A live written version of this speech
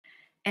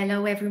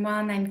Hello,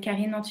 everyone. I'm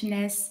Karine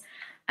Antunes,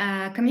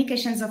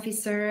 Communications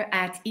Officer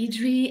at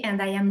IDDRI,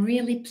 and I am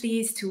really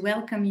pleased to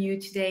welcome you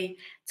today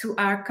to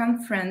our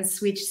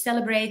conference, which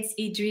celebrates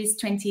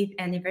IDDRI's 20th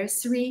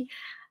anniversary,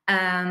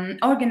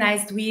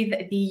 organized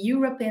with the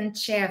European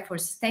Chair for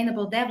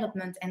Sustainable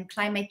Development and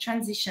Climate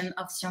Transition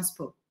of Sciences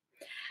Po.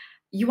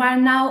 You are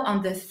now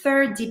on the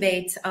third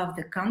debate of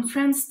the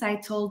conference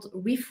titled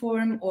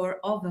Reform or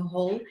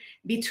Overhaul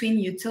between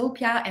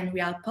Utopia and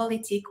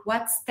Realpolitik,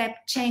 What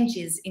Step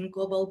Changes in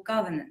Global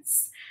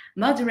Governance,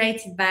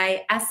 moderated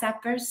by Asa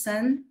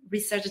Persson,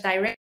 Research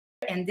Director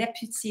and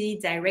Deputy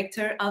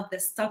Director of the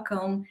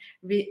Stockholm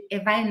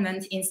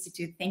Environment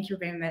Institute. Thank you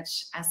very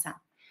much, Asa.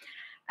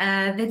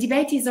 The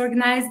debate is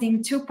organized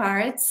in two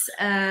parts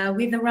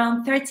with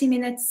around 30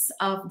 minutes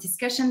of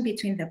discussion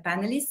between the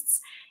panelists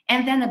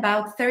and then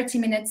about 30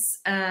 minutes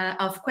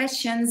of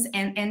questions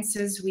and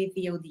answers with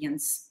the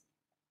audience.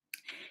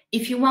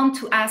 If you want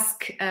to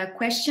ask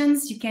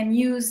questions, you can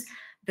use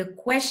the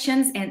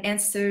questions and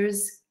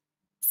answers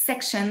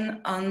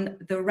section on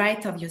the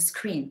right of your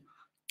screen.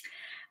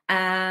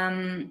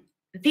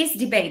 This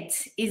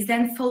debate is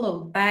then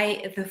followed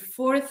by the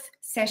fourth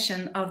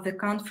session of the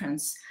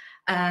conference,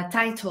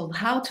 titled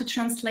How to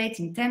Translate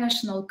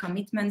International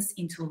Commitments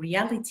into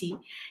Reality.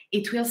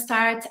 It will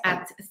start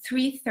at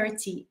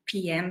 3:30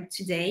 p.m.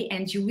 today,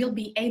 and you will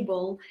be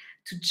able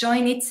to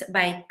join it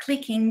by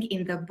clicking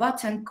in the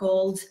button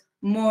called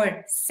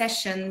More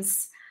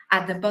Sessions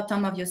at the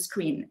bottom of your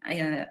screen.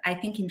 I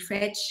think in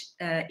French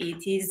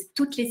it is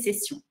Toutes les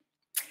sessions.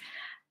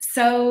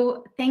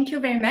 So thank you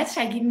very much.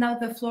 I give now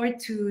the floor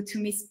to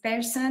Ms.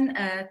 Persson.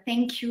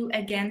 Thank you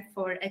again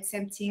for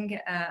accepting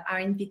our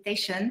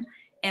invitation.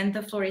 And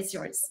the floor is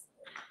yours.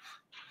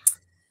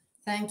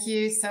 Thank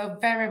you so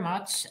very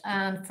much.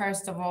 And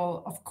first of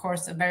all, of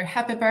course, a very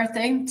happy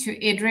birthday to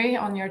IDDRI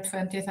on your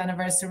 20th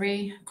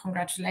anniversary.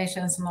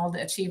 Congratulations on all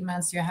the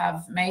achievements you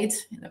have made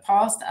in the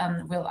past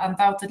and will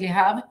undoubtedly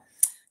have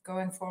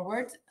going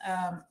forward.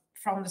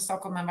 From the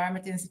Stockholm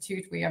Environment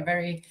Institute, we are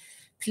very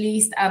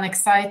pleased and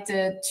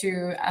excited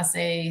to, as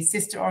a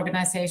sister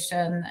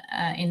organization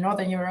in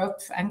Northern Europe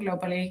and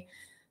globally,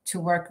 to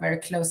work very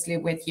closely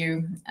with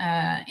you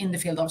in the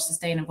field of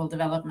sustainable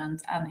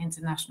development and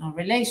international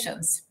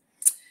relations.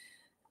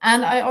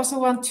 And I also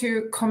want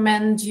to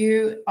commend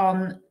you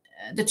on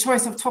the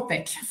choice of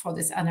topic for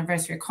this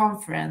anniversary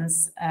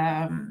conference,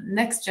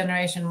 Next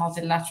Generation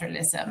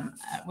Multilateralism,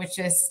 which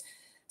is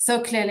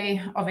so clearly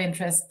of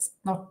interest,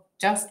 not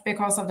just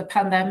because of the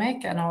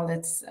pandemic and all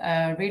its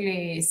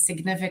really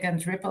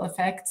significant ripple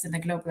effects in the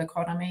global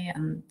economy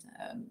and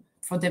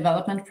for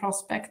development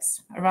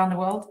prospects around the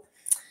world,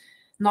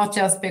 not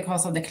just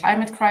because of the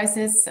climate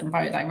crisis and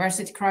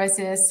biodiversity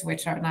crisis,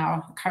 which are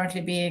now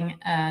currently being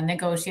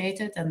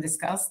negotiated and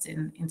discussed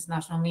in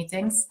international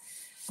meetings,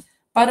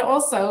 but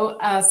also,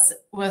 as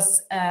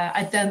was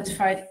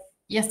identified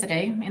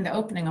yesterday in the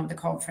opening of the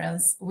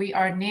conference, we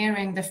are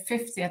nearing the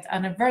 50th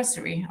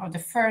anniversary of the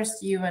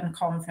first UN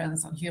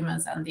Conference on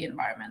Humans and the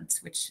Environment,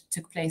 which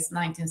took place in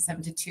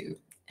 1972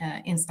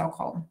 in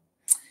Stockholm.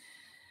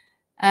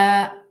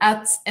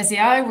 At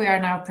SEI, we are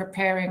now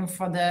preparing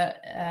for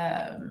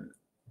the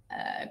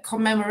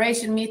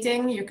commemoration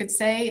meeting, you could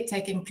say,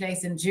 taking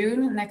place in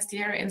June next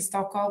year in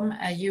Stockholm,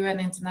 a UN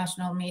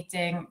international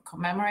meeting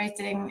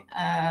commemorating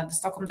the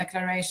Stockholm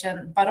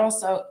Declaration, but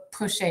also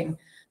pushing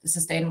the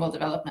Sustainable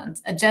Development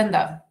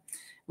Agenda.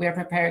 We are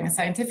preparing a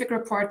scientific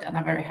report and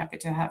I'm very happy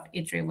to have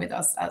IDDRI with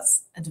us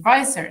as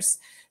advisors.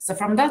 So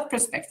from that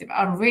perspective,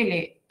 I'm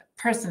really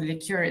personally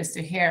curious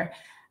to hear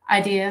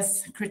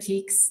ideas,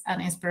 critiques,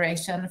 and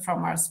inspiration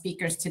from our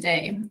speakers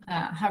today.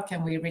 How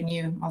can we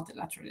renew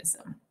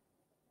multilateralism?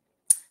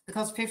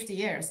 Because 50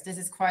 years, this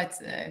is quite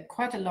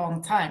a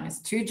long time.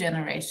 It's 2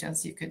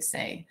 generations, you could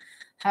say.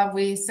 Have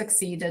we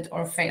succeeded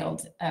or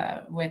failed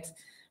with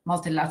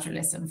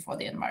multilateralism for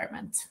the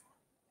environment?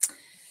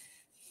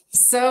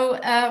 So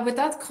with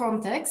that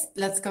context,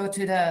 let's go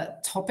to the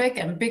topic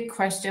and big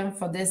question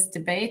for this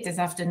debate this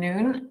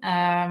afternoon.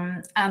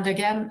 And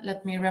again,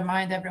 let me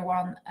remind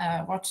everyone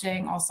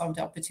watching also of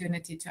the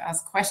opportunity to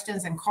ask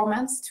questions and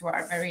comments to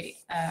our very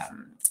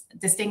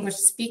distinguished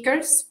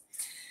speakers.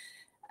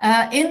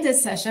 In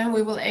this session,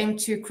 we will aim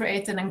to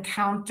create an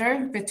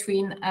encounter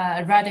between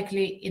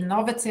radically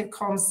innovative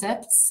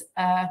concepts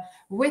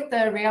with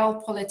the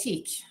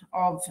realpolitik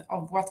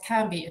of what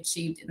can be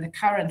achieved in the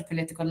current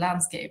political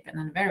landscape in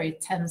a very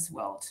tense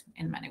world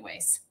in many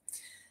ways.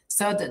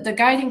 So the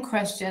guiding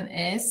question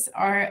is,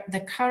 are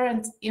the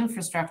current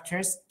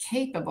infrastructures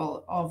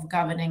capable of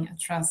governing a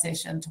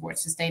transition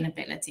towards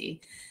sustainability?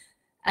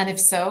 And if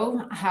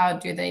so, how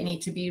do they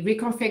need to be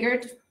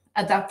reconfigured,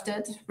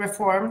 adapted,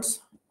 reformed,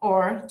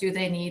 or do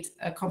they need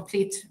a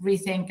complete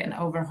rethink and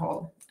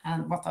overhaul?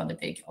 And what are the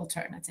big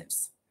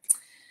alternatives?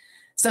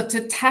 So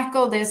to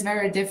tackle this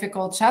very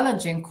difficult,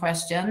 challenging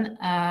question,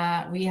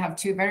 we have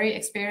 2 very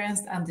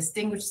experienced and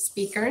distinguished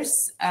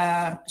speakers.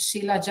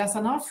 Sheila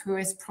Jasanoff, who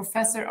is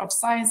Professor of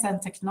Science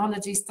and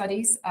Technology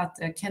Studies at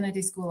the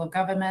Kennedy School of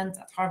Government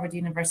at Harvard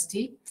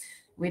University,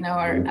 we know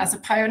her as a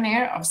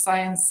pioneer of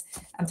science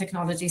and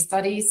technology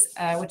studies,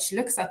 which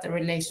looks at the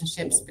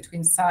relationships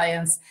between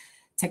science,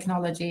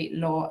 technology,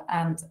 law,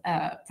 and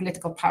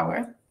political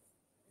power.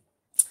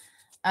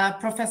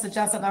 Professor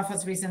Jasanoff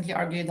has recently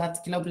argued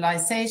that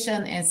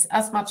globalization is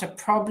as much a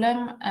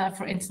problem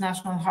for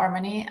international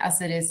harmony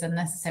as it is a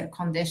necessary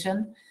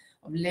condition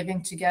of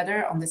living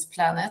together on this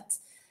planet.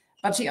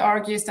 But she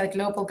argues that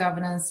global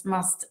governance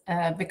must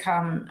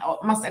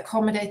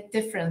accommodate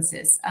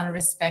differences and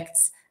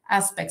respects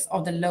aspects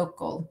of the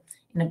local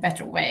in a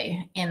better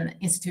way in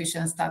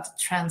institutions that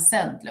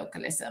transcend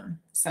localism.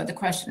 So the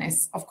question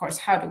is, of course,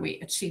 how do we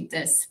achieve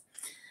this?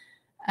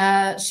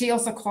 She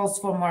also calls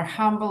for more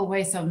humble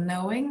ways of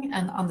knowing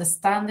and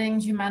understanding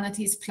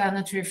humanity's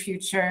planetary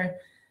future.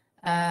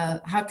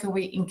 How can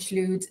we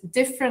include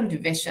different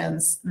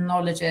visions,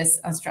 knowledges,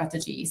 and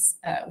strategies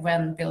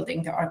when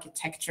building the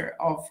architecture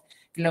of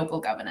global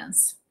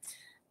governance?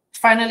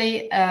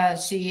 Finally,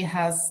 she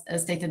has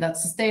stated that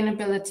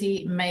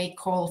sustainability may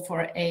call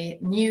for a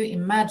new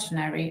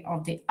imaginary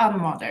of the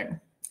unmodern,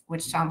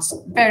 which sounds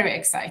very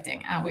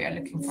exciting, and we are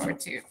looking forward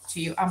to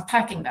you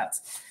unpacking that.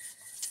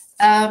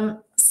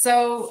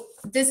 So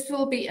this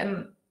will be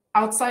an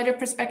outsider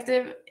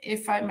perspective,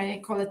 if I may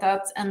call it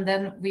that, and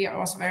then we are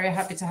also very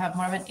happy to have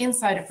more of an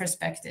insider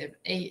perspective,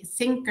 a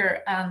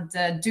thinker and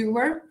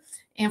doer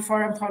in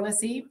foreign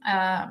policy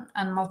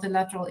and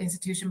multilateral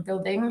institution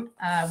building.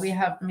 We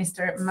have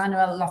Mr.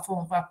 Manuel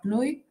Lafont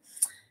Rapnouil,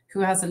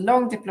 who has a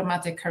long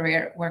diplomatic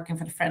career working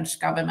for the French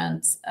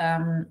government,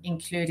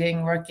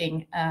 including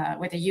working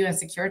with the UN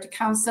Security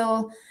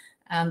Council.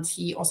 And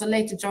he also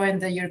later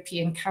joined the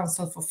European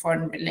Council for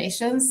Foreign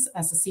Relations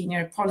as a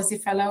senior policy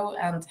fellow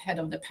and head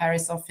of the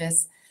Paris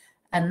office.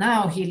 And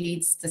now he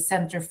leads the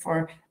Center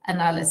for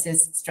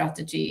Analysis,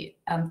 Strategy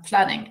and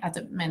Planning at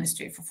the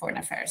Ministry for Foreign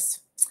Affairs.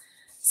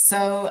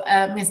 So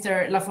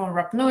Mr. Lafont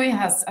Rapnouil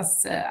has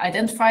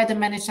identified the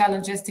many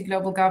challenges to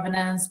global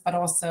governance, but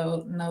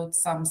also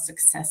notes some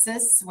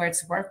successes where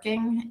it's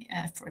working,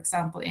 for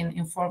example, in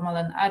informal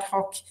and ad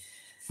hoc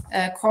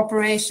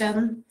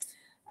cooperation.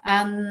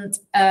 And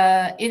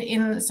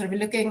in sort of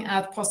looking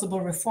at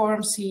possible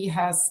reforms, he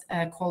has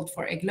called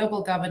for a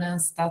global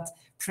governance that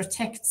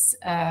protects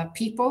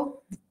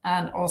people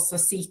and also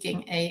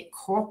seeking a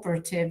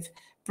cooperative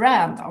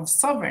brand of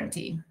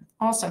sovereignty.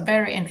 Also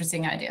very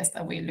interesting ideas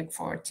that we look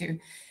forward to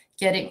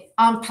getting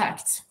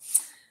unpacked.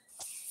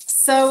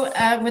 So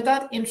with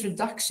that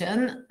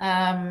introduction,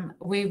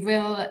 we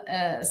will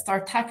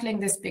start tackling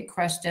this big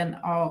question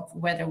of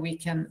whether we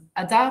can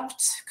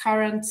adapt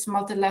current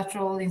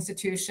multilateral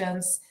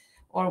institutions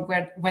or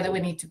whether we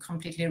need to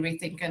completely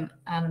rethink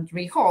and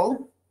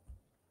rehaul.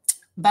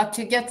 But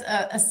to get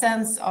a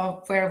sense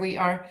of where we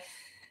are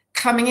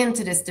coming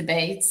into this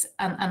debate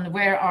and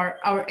where are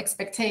our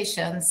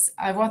expectations,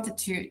 I wanted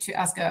to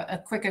ask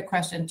a quicker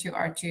question to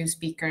our two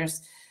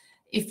speakers.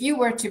 If you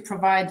were to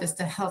provide us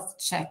the health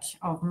check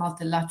of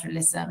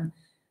multilateralism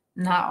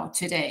now,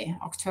 today,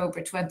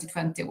 October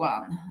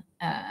 2021,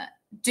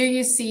 do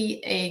you see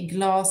a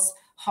glass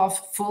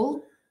half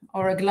full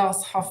or a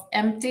glass half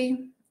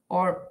empty,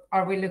 or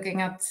are we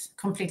looking at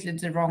completely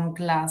the wrong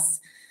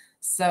glass?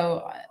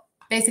 So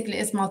basically,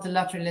 is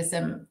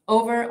multilateralism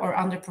over or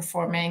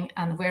underperforming,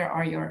 and where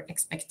are your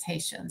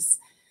expectations?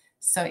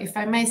 So if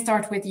I may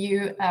start with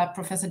you,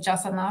 Professor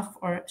Jasanoff,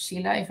 or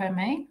Sheila, if I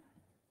may.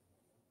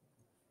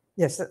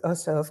 Yes,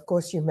 so of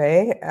course you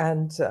may.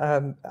 And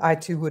I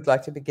too would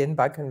like to begin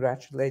by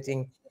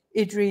congratulating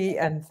IDDRI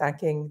and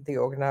thanking the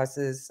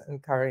organizers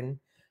and Karin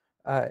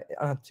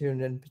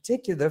Antun in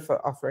particular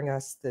for offering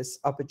us this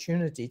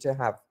opportunity to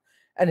have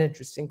an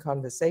interesting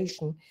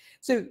conversation.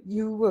 So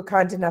you were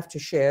kind enough to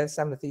share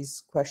some of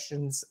these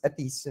questions, at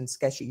least in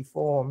sketchy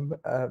form,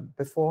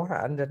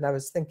 beforehand. And I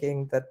was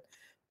thinking that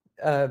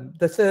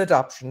the third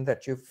option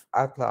that you've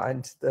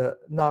outlined, the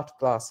not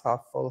glass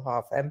half full,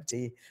 half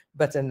empty,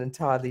 but an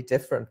entirely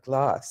different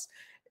glass,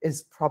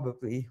 is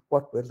probably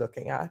what we're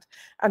looking at.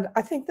 And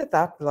I think that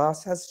that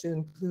glass has to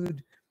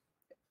include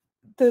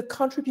the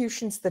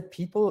contributions that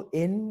people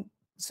in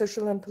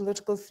social and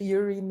political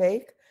theory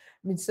make.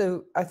 I mean,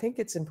 so I think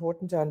it's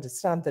important to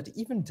understand that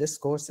even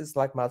discourses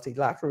like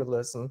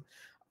multilateralism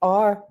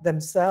are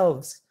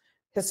themselves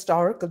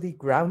historically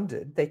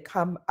grounded. They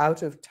come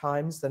out of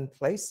times and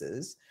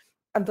places.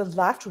 And the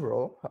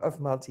lateral of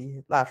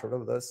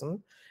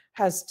multilateralism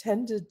has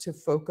tended to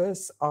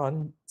focus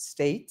on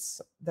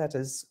states. That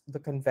is, the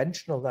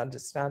conventional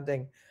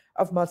understanding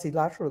of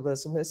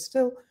multilateralism is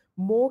still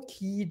more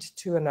keyed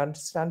to an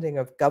understanding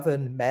of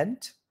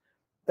government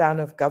than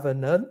of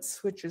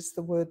governance, which is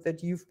the word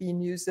that you've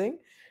been using.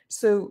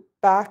 So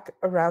back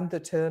around the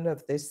turn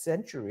of this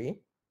century,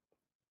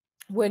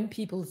 when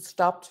people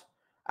stopped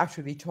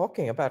actually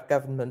talking about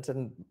government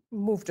and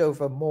moved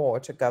over more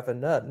to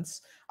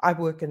governance. I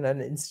work in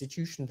an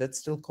institution that's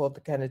still called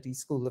the Kennedy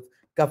School of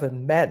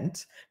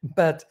Government,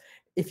 but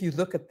if you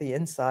look at the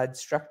inside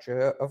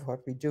structure of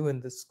what we do in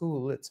the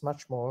school, it's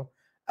much more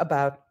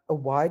about a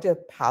wider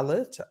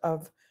palette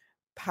of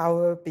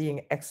power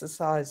being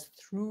exercised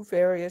through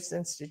various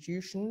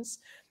institutions.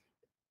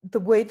 the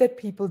way that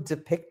people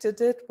depicted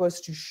it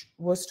was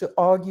to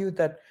argue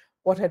that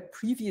what had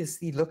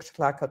previously looked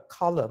like a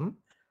column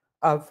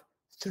of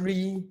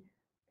 3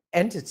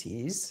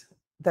 entities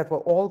that were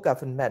all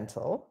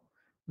governmental,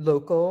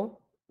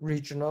 local,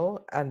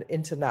 regional, and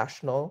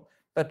international,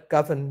 but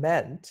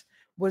government,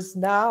 was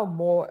now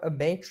more a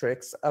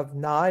matrix of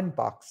 9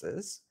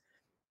 boxes,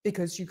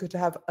 because you could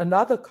have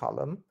another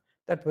column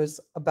that was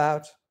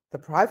about the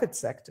private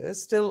sector,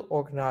 still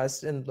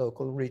organized in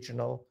local,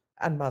 regional,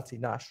 and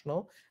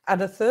multinational,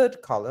 and a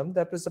third column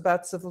that was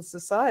about civil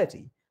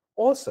society,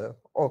 also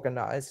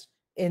organized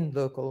in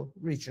local,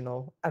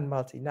 regional, and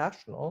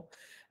multinational.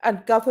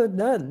 And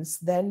governance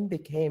then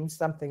became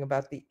something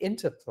about the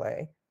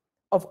interplay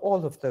of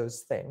all of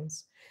those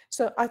things.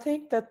 So I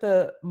think that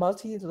the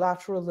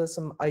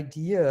multilateralism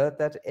idea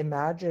that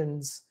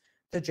imagines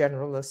the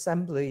General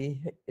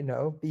Assembly,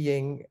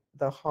 being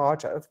the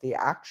heart of the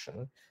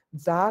action,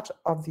 that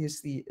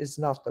obviously is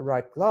not the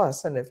right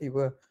glass. And if you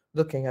were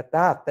looking at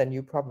that, then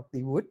you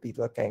probably would be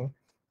looking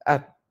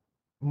at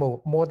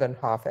more than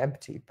half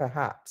empty,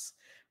 perhaps.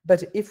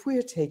 But if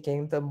we're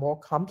taking the more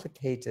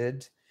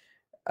complicated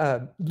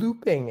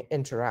looping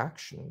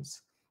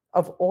interactions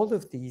of all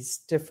of these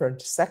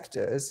different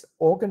sectors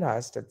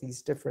organized at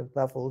these different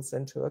levels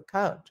into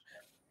account,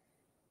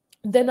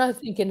 then I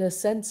think, in a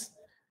sense,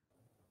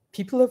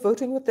 people are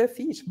voting with their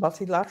feet.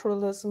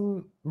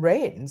 Multilateralism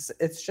reigns.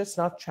 It's just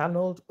not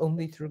channeled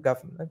only through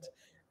government.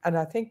 And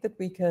I think that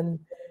we can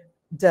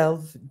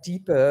delve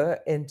deeper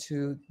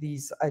into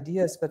these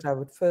ideas, but I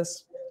would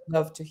first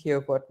love to hear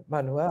what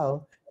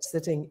Manuel,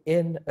 sitting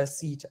in a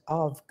seat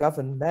of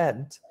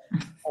government,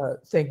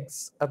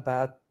 thinks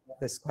about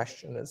this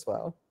question as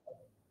well.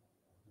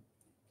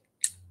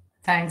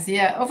 Thanks.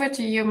 Yeah, over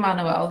to you,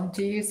 Manuel.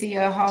 Do you see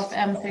a half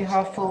empty,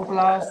 half full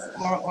glass,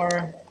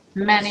 or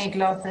many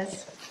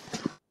glasses?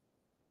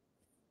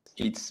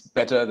 It's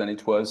better than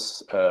it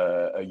was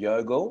a year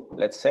ago,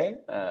 let's say,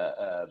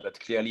 but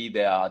clearly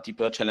there are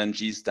deeper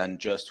challenges than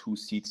just who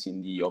sits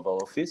in the Oval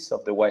Office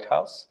of the White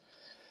House.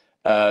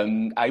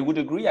 I would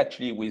agree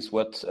actually with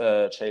what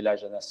Sheila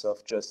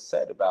Jasanoff just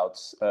said about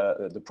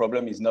the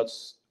problem is not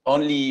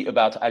only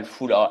about half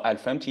full or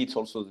half empty, it's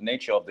also the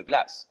nature of the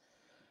glass.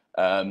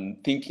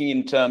 Thinking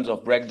in terms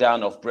of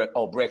breakdown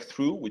or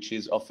breakthrough, which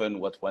is often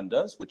what one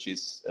does, which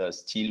is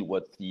still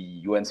what the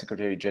UN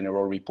Secretary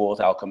General report,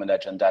 Our Common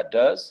Agenda,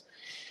 does,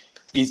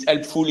 is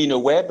helpful in a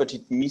way, but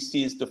it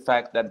misses the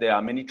fact that there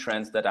are many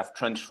trends that have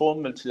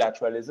transformed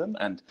multilateralism.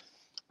 And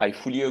I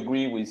fully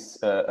agree with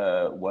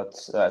what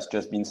has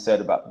just been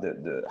said about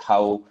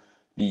how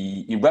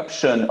the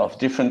eruption of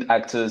different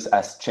actors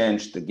has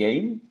changed the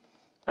game.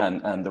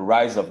 And the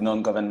rise of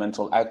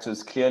non-governmental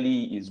actors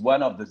clearly is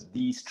one of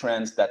these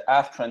trends that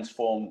have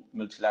transformed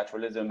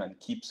multilateralism and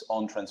keeps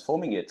on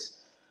transforming it.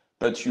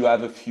 But you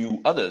have a few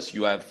others.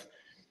 You have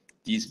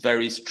these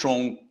very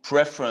strong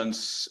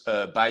preference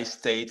by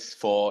states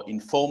for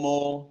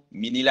informal,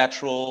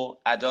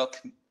 minilateral, ad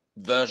hoc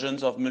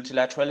versions of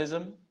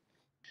multilateralism.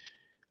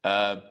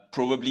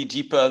 Probably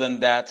deeper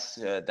than that,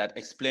 that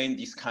explain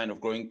this kind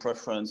of growing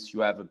preference. You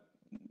have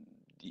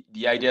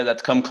the idea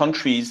that some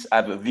countries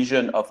have a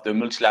vision of the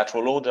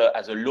multilateral order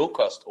as a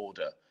low-cost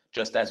order,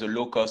 just as a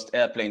low-cost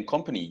airplane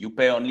company. You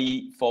pay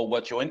only for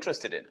what you're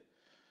interested in.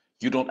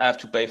 You don't have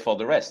to pay for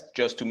the rest,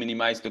 just to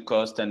minimize the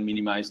cost and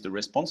minimize the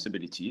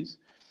responsibilities.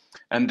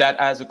 And that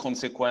has a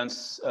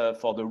consequence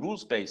for the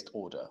rules-based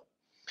order.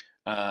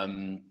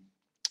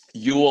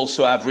 You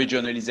also have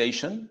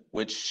regionalization,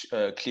 which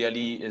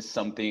clearly is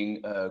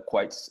something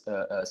quite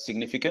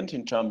significant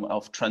in terms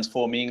of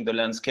transforming the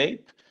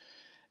landscape.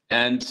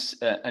 And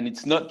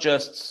it's not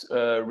just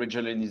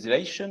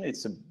regionalization,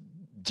 it's a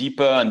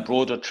deeper and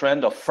broader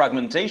trend of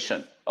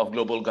fragmentation of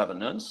global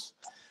governance,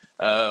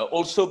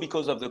 also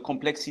because of the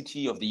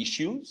complexity of the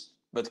issues,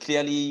 but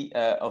clearly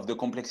of the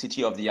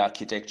complexity of the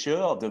architecture,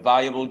 of the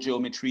variable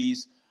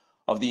geometries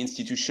of the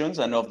institutions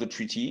and of the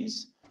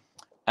treaties,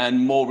 and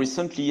more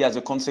recently as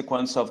a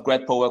consequence of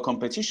great power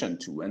competition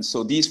too. And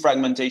so this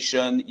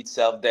fragmentation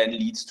itself then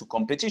leads to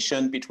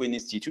competition between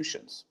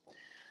institutions.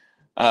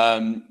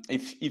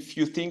 If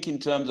you think in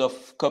terms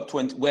of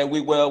COP20, where we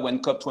were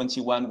when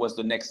COP21 was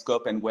the next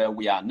COP and where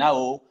we are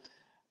now,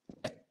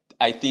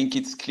 I think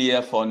it's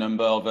clear for a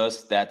number of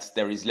us that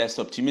there is less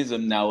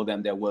optimism now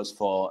than there was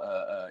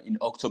in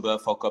October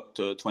for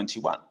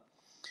COP21.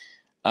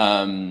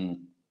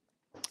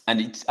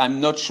 And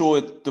I'm not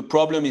sure the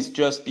problem is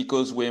just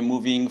because we're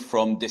moving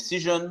from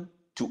decision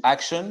to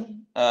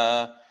action.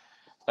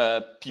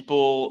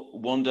 People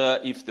wonder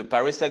if the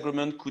Paris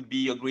Agreement could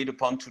be agreed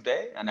upon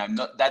today, and I'm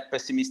not that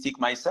pessimistic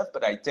myself,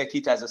 but I take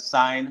it as a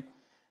sign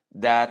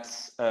that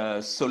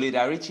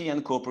solidarity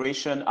and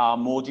cooperation are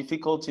more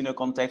difficult in a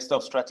context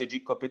of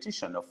strategic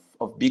competition,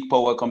 of big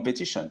power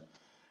competition.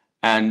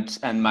 And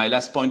my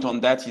last point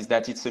on that is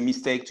that it's a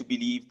mistake to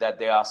believe that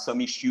there are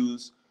some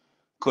issues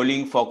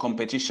calling for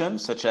competition,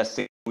 such as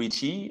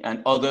security,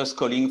 and others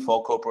calling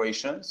for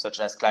cooperation, such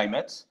as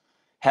climate,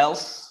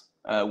 health.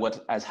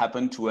 What has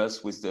happened to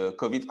us with the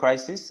COVID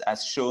crisis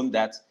has shown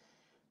that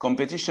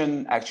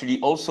competition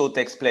actually also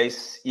takes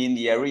place in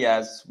the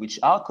areas which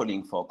are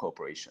calling for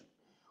cooperation.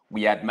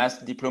 We had mass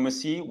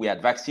diplomacy, we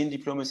had vaccine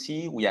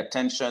diplomacy, we had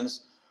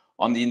tensions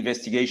on the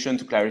investigation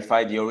to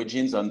clarify the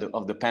origins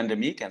of the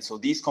pandemic. And so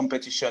this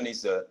competition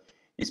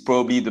is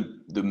probably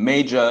the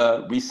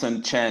major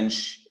recent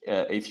change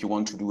if you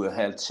want to do a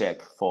health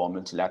check for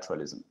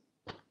multilateralism.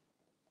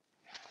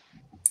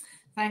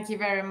 Thank you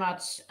very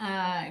much.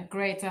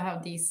 Great to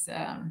have these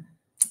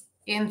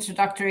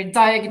introductory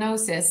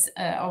diagnosis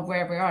of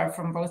where we are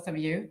from both of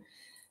you.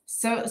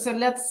 So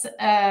let's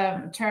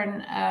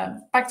turn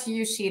back to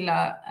you,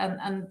 Sheila,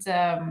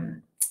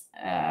 and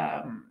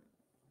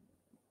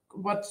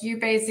what you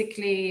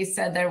basically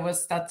said there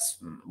was that,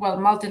 well,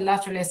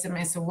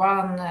 multilateralism is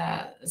one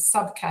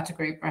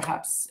subcategory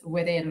perhaps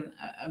within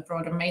a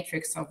broader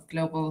matrix of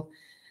global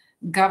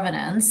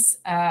governance.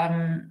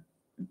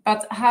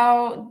 But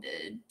how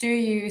do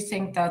you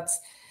think that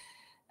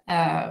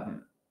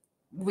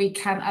we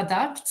can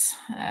adapt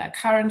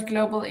current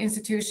global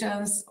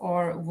institutions,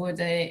 or would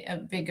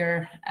a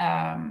bigger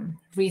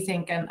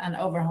rethink and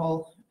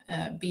overhaul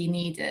be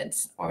needed?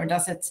 Or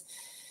does it,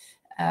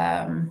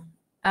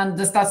 and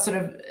does that sort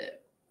of,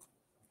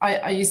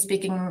 are you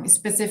speaking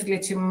specifically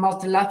to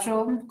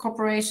multilateral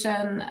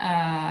cooperation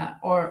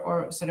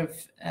or sort of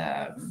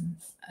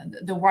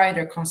the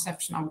wider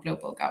conception of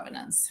global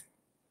governance?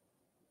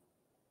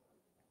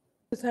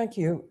 Thank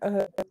you.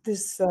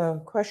 This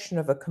question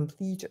of a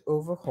complete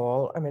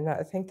overhaul, I mean,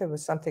 I think there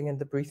was something in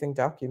the briefing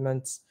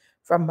documents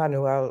from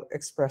Manuel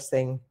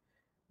expressing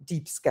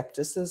deep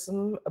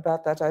skepticism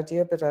about that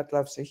idea, but I'd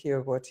love to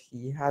hear what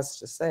he has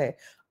to say.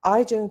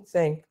 I don't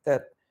think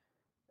that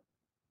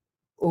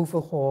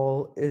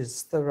overhaul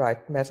is the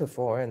right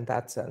metaphor in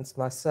that sense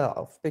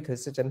myself,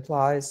 because it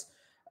implies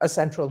a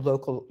central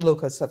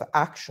locus of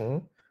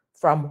action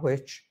from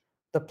which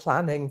the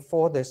planning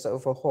for this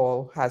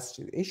overhaul has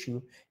to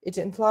issue. It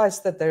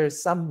implies that there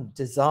is some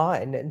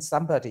design in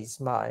somebody's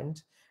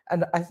mind.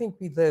 And I think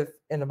we live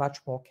in a much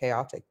more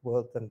chaotic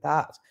world than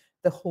that.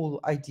 The whole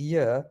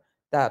idea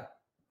that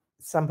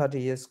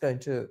somebody is going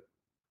to,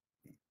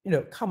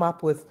 come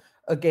up with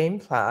a game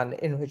plan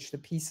in which the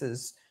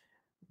pieces,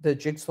 the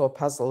jigsaw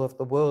puzzle of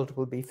the world,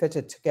 will be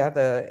fitted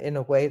together in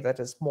a way that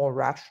is more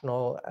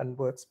rational and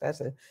works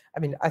better.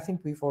 I mean, I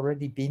think we've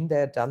already been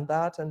there, done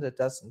that, and it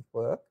doesn't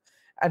work.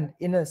 And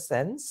in a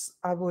sense,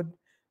 I would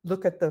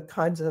look at the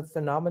kinds of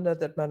phenomena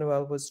that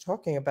Manuel was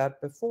talking about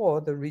before,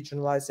 the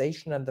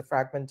regionalization and the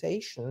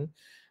fragmentation,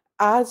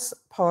 as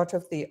part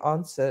of the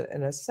answer,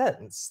 in a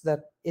sense,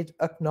 that it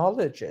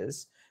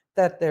acknowledges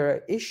that there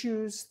are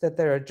issues, that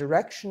there are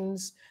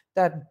directions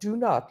that do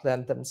not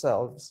lend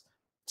themselves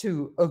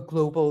to a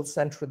global,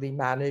 centrally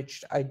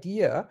managed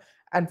idea.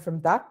 And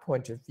from that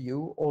point of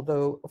view,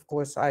 although, of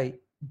course, I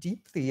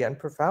deeply and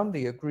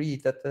profoundly agree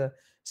that the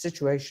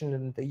situation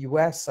in the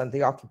US and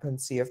the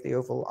occupancy of the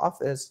Oval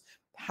Office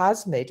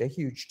has made a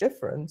huge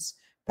difference,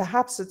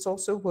 perhaps it's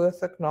also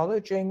worth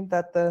acknowledging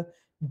that the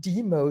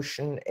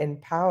demotion in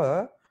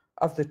power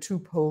of the two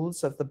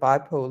poles of the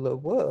bipolar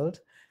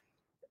world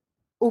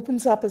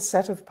opens up a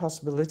set of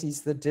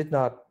possibilities that did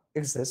not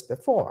exist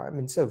before. I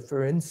mean, so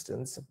for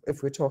instance,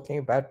 if we're talking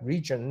about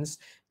regions,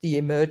 the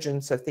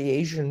emergence of the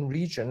Asian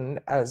region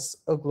as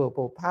a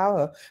global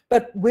power,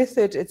 but with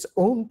it, its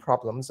own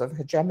problems of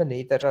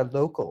hegemony that are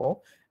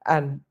local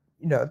and,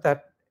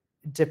 that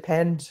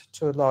depend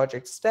to a large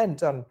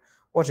extent on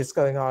what is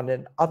going on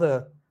in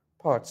other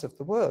parts of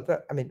the world.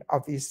 I mean,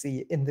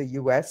 obviously in the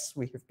US,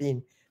 we have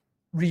been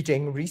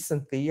reading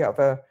recently of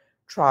a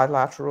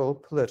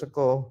trilateral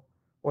political,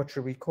 what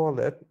should we call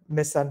it,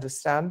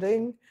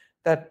 misunderstanding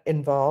that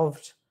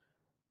involved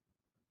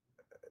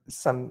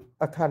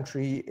a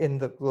country in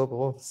the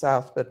global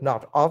south, but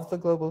not of the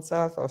global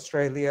south,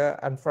 Australia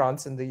and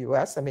France and the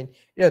US. I mean,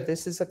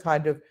 this is a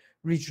kind of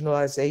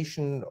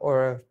regionalization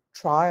or a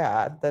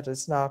triad that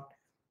is not,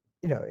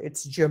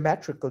 it's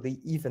geometrically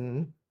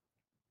even,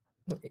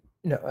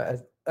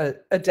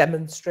 a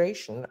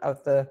demonstration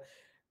of the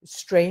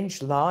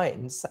strange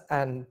lines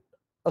and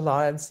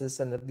alliances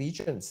and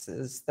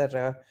allegiances that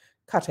are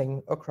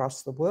cutting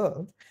across the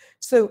world.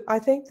 So I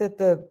think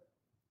that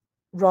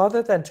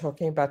rather than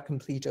talking about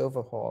complete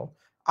overhaul,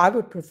 I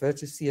would prefer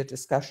to see a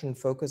discussion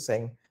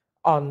focusing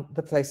on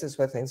the places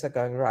where things are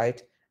going right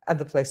and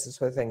the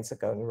places where things are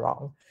going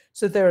wrong.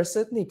 So there are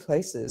certainly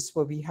places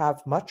where we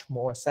have much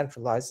more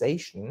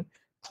centralization,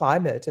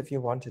 climate, if you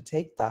want to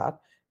take that,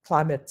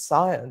 climate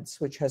science,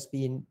 which has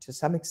been to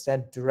some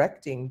extent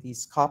directing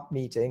these COP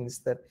meetings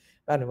that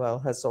Manuel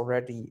has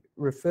already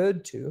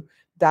referred to.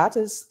 That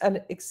is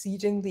an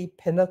exceedingly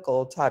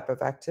pinnacle type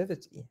of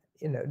activity,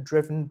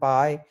 driven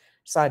by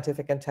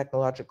scientific and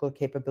technological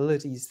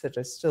capabilities that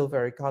are still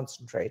very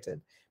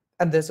concentrated.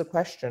 And there's a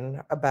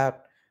question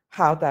about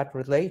how that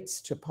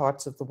relates to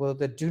parts of the world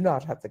that do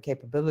not have the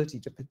capability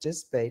to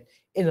participate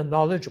in a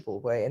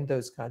knowledgeable way in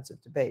those kinds of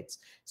debates.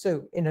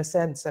 So in a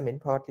sense, I mean,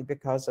 partly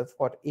because of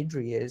what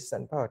IDDRI is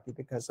and partly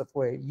because of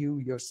where you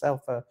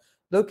yourself are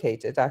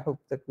located, I hope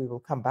that we will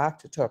come back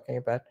to talking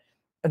about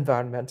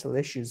environmental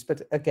issues.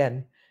 But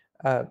again,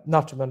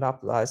 not to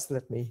monopolize,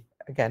 let me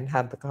again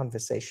hand the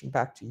conversation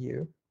back to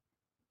you.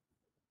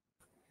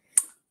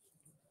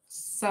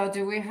 So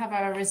do we have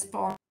a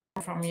response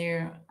from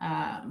you,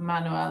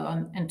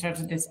 Manuel, in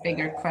terms of this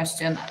bigger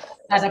question,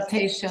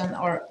 adaptation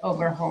or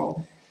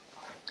overhaul?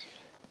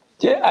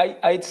 Yeah,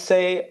 I'd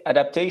say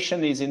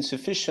adaptation is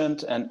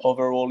insufficient and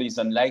overhaul is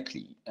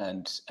unlikely.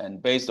 And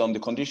based on the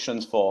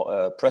conditions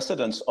for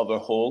precedence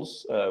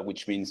overhauls,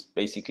 which means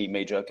basically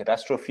major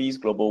catastrophes,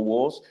 global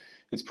wars,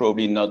 it's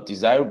probably not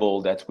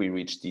desirable that we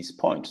reach these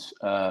points.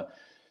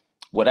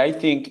 What I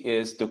think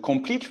is the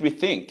complete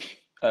rethink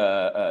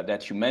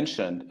that you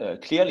mentioned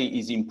clearly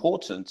is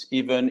important,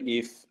 even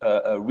if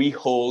a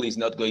rehaul is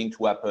not going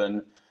to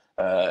happen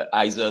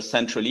either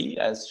centrally,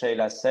 as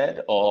Sheila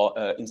said, or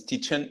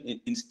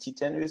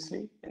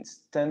instantaneously,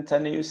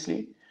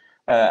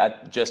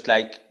 just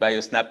like by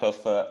a snap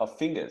of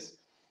fingers.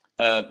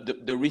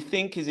 The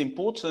rethink is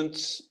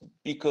important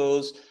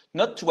because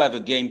not to have a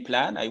game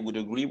plan, I would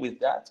agree with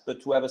that, but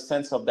to have a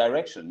sense of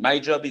direction. My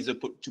job is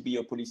to be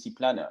a policy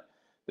planner.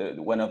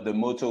 One of the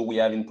motto we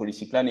have in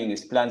policy planning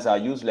is plans are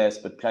useless,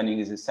 but planning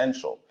is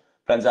essential.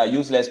 Plans are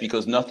useless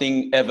because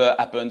nothing ever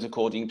happens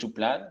according to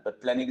plan, but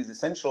planning is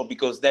essential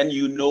because then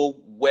you know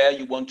where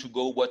you want to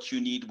go, what you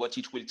need, what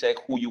it will take,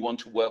 who you want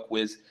to work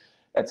with,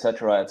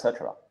 etc.,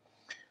 etc.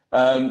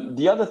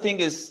 The other thing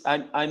is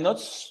I'm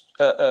not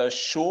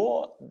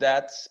sure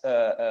that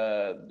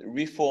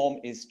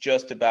reform is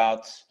just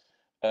about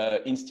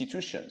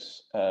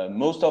institutions.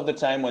 Most of the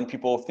time when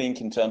people think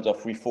in terms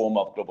of reform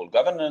of global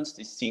governance,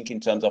 they think in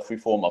terms of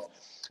reform of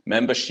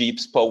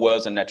memberships,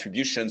 powers, and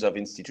attributions of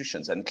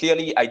institutions. And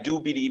clearly, I do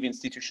believe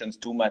institutions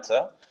do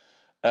matter,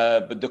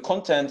 but the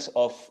content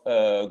of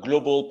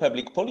global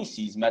public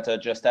policies matter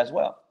just as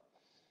well.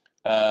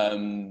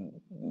 In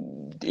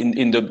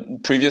the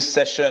previous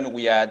session,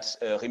 we had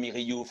Rémi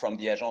Rioux from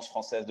the Agence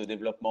Française de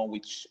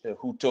Développement,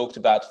 who talked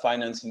about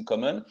finance in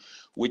common,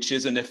 which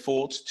is an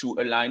effort to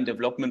align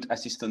development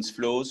assistance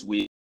flows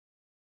with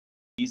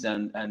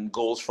and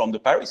goals from the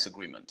Paris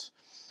Agreement.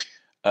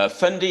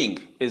 Funding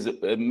is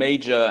a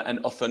major and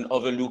often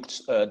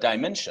overlooked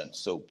dimension.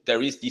 So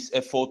there is this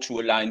effort to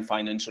align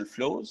financial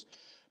flows,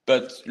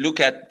 but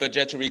look at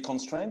budgetary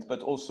constraints,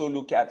 but also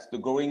look at the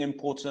growing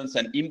importance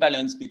and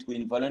imbalance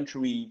between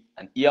voluntary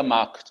and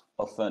earmarked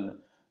often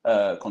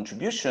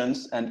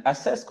contributions and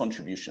assessed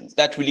contributions.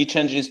 That really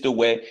changes the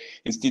way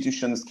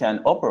institutions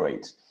can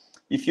operate.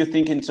 If you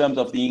think in terms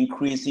of the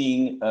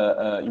increasing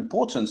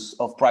importance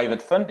of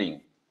private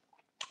funding,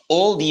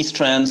 all these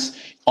trends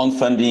on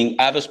funding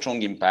have a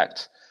strong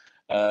impact,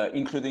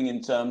 including in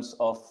terms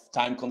of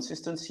time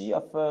consistency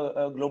of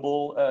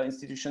global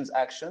institutions'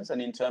 actions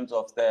and in terms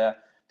of the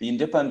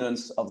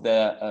independence of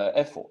their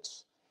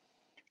efforts.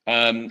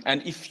 And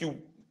if you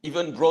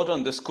even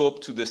broaden the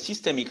scope to the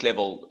systemic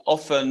level,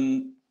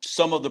 often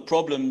some of the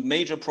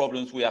major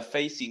problems we are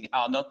facing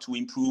are not to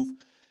improve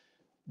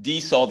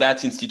this or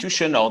that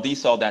institution or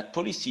this or that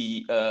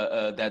policy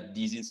that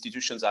these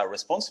institutions are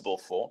responsible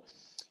for.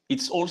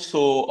 It's also,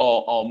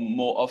 or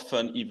more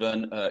often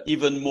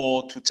even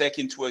more, to take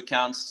into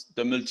account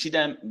the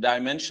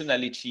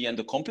multidimensionality and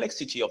the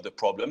complexity of the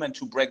problem and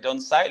to break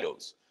down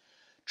silos.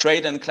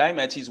 Trade and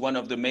climate is one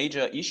of the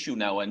major issues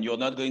now, and you're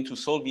not going to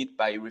solve it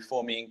by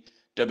reforming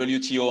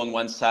WTO on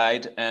one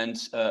side and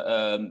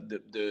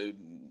the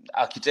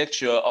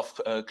architecture of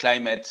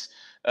climate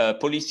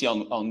policy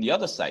on the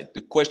other side.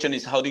 The question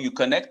is, how do you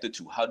connect the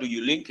two? How do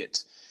you link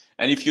it?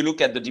 And if you look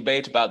at the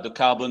debate about the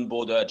carbon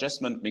border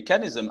adjustment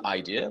mechanism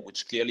idea,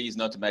 which clearly is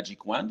not a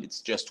magic wand,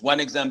 it's just one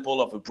example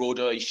of a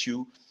broader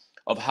issue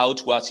of how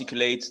to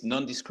articulate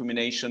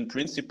non-discrimination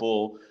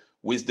principle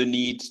with the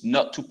need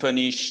not to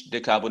punish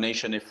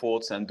decarbonation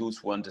efforts and those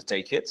who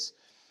undertake it.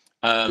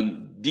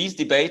 This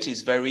debate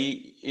is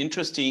very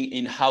interesting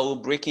in how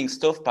breaking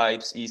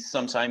stovepipes is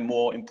sometimes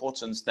more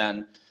important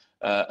than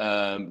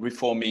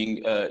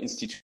reforming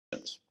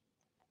institutions.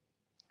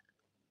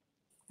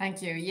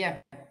 Thank you.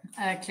 Yeah,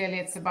 clearly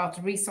it's about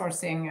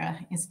resourcing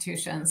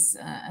institutions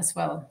as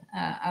well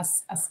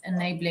as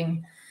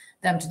enabling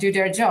them to do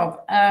their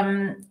job.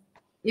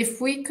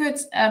 If we could,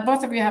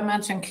 both of you have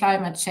mentioned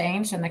climate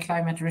change and the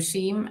climate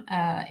regime.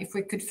 If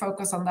we could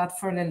focus on that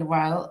for a little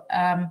while.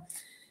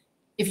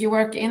 If you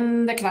work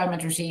in the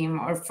climate regime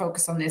or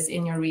focus on this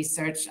in your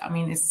research, I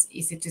mean, it's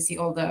easy to see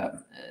all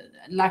the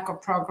lack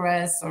of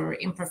progress or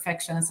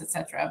imperfections,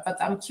 etc.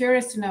 But I'm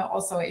curious to know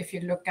also if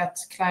you look at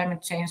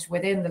climate change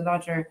within the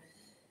larger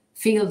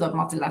field of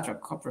multilateral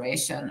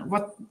cooperation,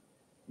 what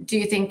do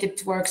you think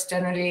it works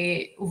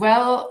generally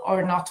well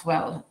or not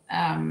well?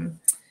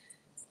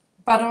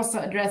 But also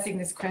addressing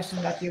this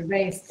question that you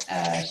raised,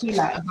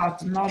 Sheila,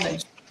 about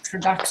knowledge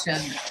production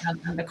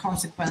and the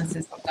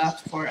consequences of that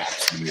for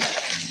actually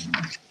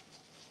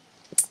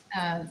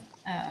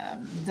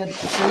the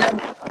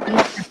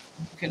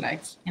if you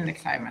like, in the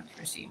climate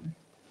regime.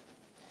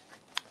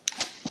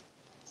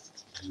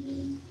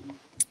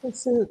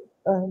 So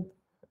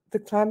the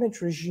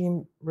climate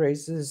regime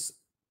raises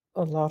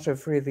a lot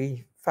of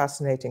really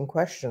fascinating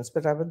questions,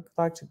 but I would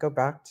like to go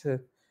back to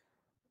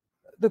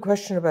the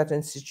question about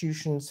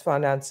institutions,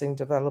 financing,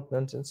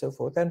 development, and so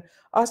forth, and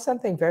ask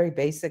something very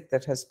basic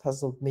that has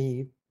puzzled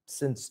me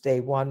since day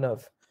one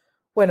of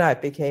when I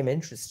became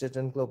interested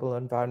in global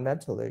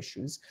environmental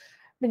issues.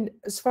 I mean,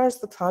 as far as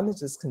the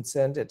climate is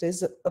concerned, it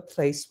is a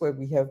place where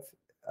we have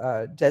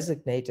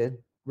designated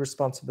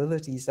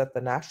responsibilities at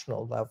the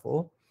national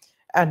level.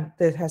 And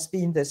there has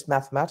been this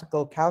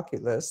mathematical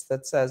calculus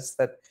that says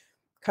that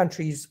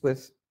countries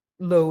with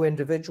low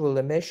individual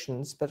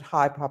emissions but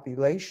high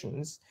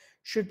populations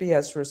should be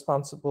as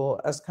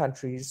responsible as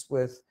countries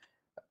with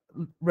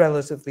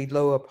relatively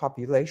lower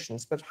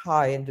populations but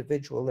high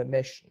individual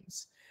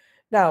emissions.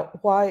 Now,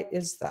 why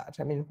is that?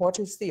 I mean, what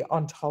is the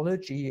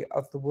ontology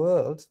of the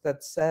world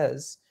that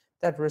says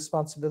that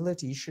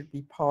responsibility should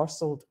be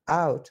parceled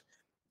out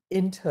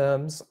in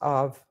terms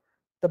of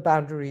the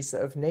boundaries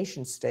of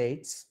nation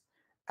states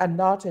and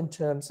not in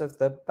terms of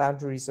the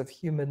boundaries of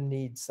human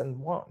needs and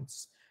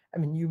wants? I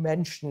mean, you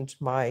mentioned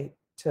my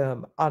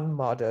term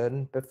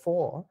unmodern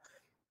before,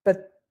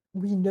 but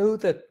we know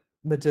that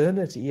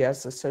modernity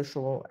as a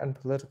social and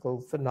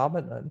political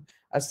phenomenon,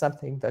 as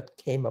something that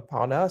came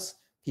upon us,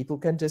 people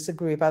can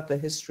disagree about the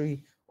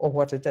history or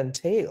what it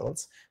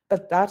entails,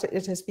 but that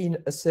it has been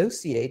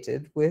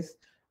associated with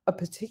a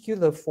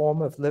particular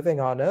form of living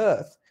on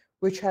Earth,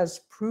 which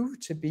has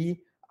proved to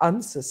be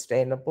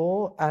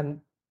unsustainable and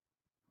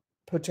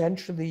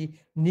potentially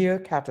near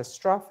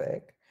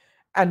catastrophic.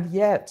 And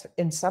yet,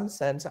 in some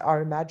sense,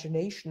 our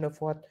imagination of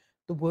what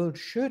the world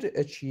should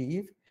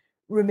achieve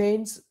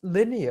remains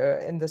linear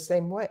in the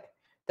same way,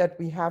 that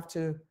we have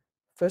to,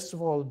 first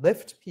of all,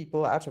 lift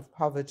people out of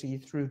poverty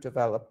through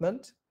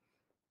development.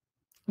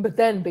 But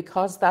then,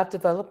 because that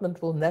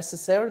development will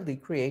necessarily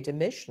create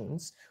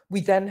emissions,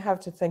 we then have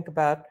to think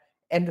about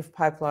end of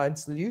pipeline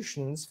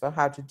solutions for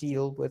how to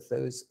deal with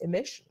those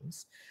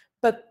emissions.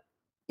 But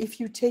if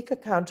you take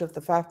account of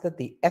the fact that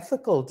the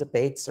ethical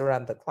debates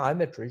around the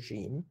climate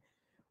regime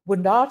were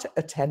not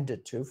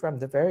attended to from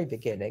the very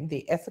beginning,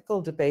 the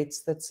ethical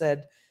debates that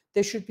said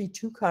there should be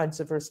two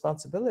kinds of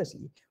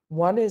responsibility.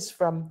 One is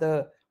from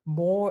the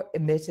more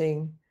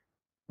emitting,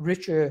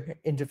 richer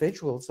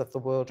individuals of the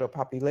world or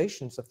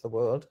populations of the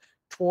world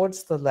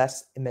towards the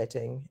less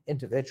emitting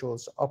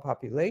individuals or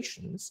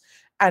populations,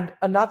 and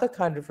another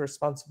kind of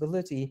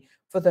responsibility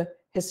for the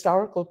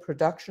historical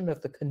production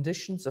of the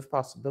conditions of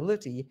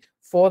possibility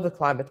for the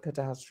climate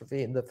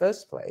catastrophe in the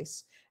first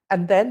place.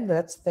 And then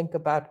let's think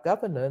about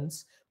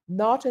governance,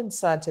 not in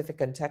scientific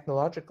and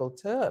technological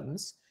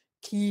terms,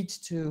 keyed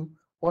to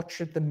what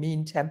should the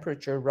mean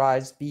temperature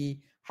rise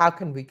be, how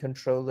can we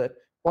control it,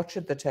 what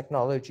should the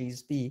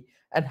technologies be,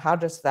 and how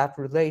does that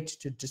relate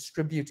to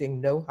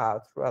distributing know-how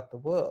throughout the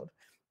world?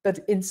 But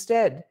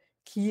instead,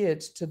 key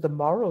it to the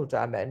moral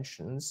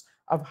dimensions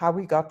of how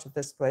we got to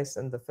this place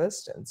in the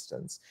first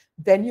instance.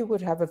 Then you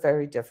would have a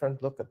very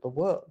different look at the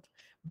world.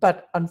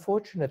 But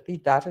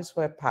unfortunately, that is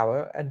where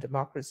power and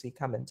democracy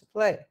come into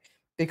play,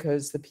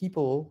 because the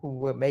people who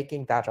were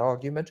making that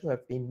argument, who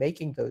have been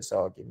making those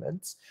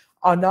arguments,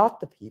 are not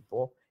the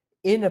people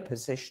in a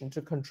position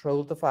to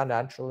control the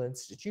financial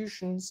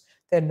institutions.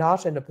 They're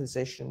not in a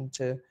position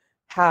to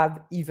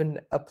have even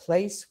a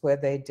place where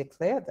they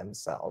declare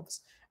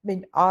themselves. I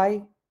mean,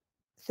 I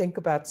think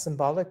about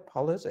symbolic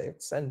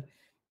politics, and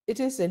it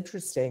is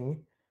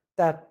interesting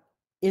that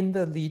in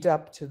the lead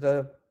up to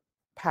the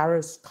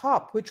Paris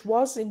COP, which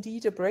was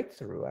indeed a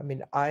breakthrough, I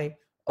mean, I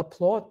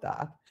applaud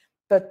that,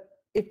 but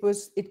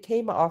it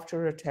came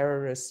after a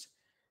terrorist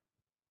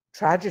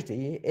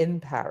tragedy in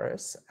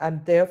Paris,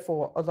 and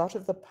therefore a lot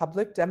of the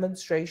public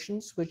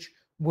demonstrations, which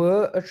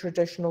were a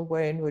traditional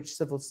way in which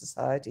civil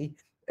society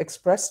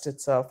expressed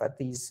itself at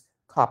these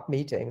COP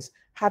meetings,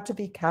 had to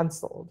be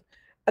cancelled.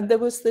 And there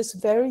was this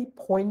very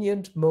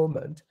poignant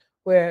moment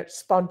where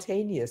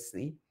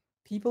spontaneously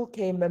people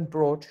came and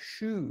brought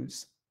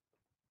shoes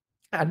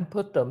and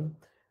put them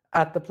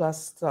at the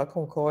Place de la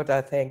Concorde,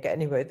 I think.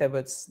 Anyway, there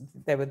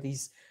were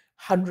these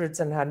hundreds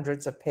and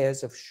hundreds of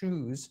pairs of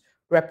shoes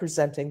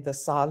representing the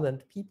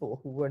silent people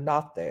who were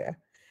not there.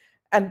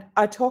 And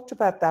I talked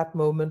about that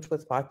moment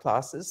with my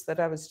classes that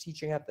I was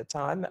teaching at the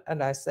time.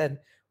 And I said,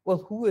 well,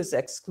 who is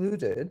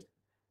excluded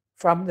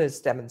from this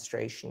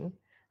demonstration?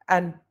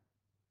 And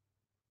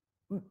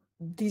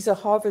these are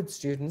Harvard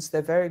students,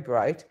 they're very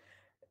bright.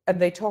 And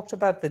they talked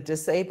about the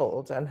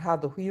disabled and how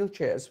the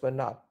wheelchairs were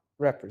not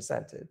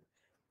represented.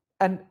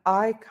 And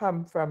I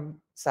come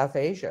from South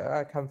Asia,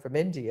 I come from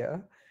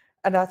India,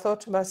 and I thought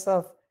to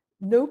myself,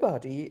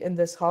 nobody in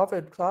this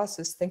Harvard class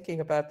is thinking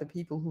about the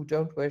people who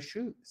don't wear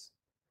shoes.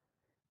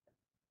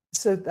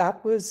 So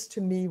that was,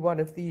 to me, one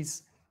of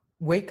these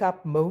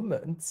wake-up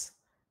moments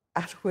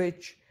at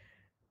which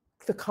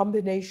the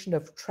combination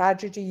of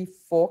tragedy,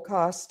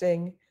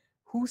 forecasting,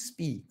 who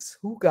speaks,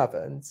 who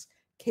governs,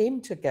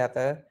 came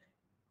together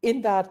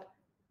in that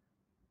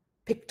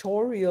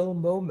pictorial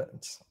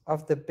moment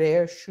of the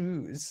bare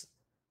shoes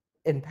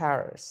in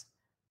Paris.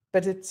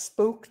 But it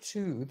spoke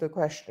to the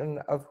question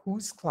of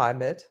whose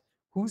climate,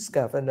 whose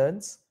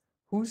governance,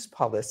 whose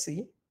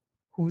policy,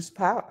 whose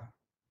power.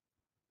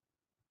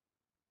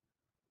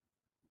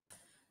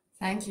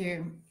 Thank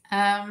you.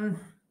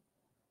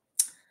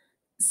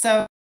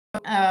 So,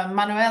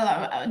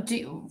 Manuel, do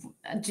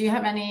you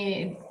have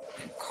any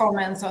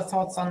comments or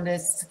thoughts on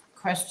this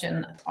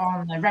question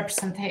on the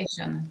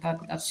representation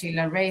that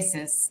Sheila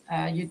raises?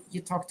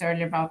 You talked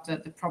earlier about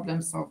the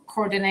problems of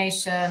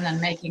coordination and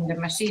making the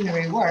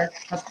machinery work,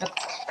 but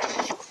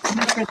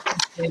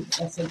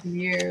also, do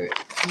you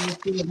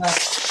feel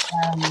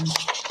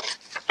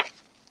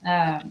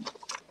that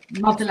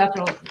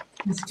multilateral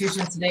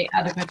institutions today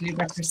adequately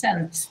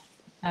represent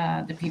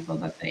the people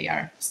that they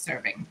are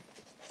serving?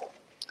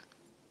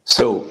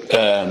 So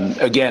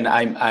again,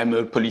 I'm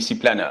a policy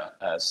planner.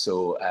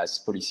 So as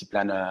policy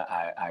planner,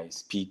 I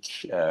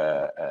speak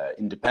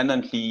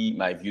independently.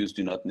 My views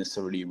do not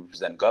necessarily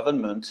represent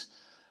government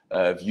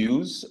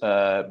views.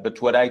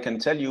 But what I can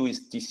tell you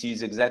is this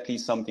is exactly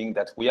something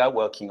that we are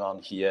working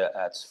on here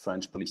at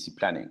French Policy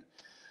Planning.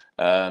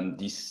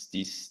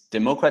 This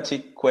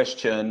democratic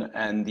question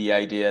and the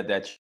idea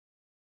that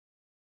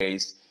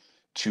is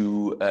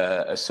to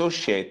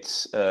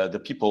associate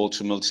the people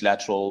to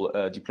multilateral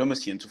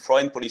diplomacy and to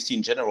foreign policy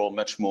in general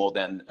much more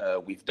than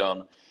we've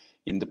done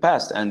in the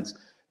past. And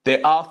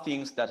there are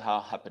things that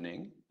are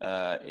happening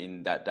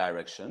in that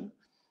direction.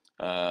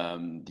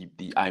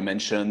 I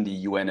mentioned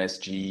the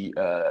UNSG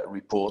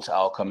report,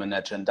 Our Common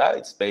Agenda.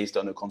 It's based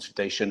on a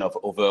consultation of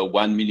over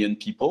 1 million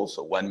people.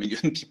 So 1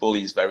 million people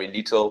is very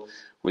little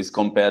with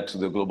compared to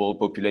the global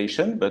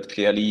population, but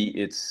clearly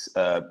it's,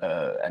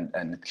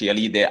 and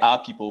clearly there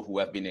are people who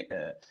have been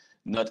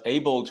not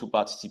able to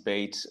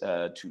participate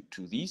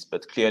to this,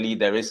 but clearly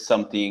there is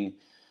something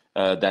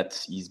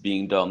that is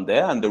being done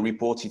there. And the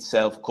report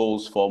itself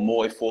calls for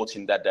more effort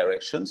in that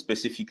direction,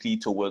 specifically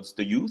towards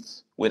the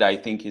youth, which I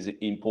think is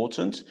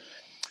important.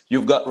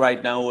 You've got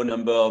right now a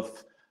number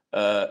of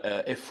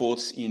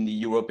efforts in the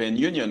European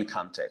Union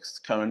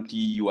context. Currently,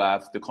 you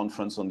have the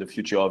Conference on the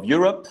Future of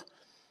Europe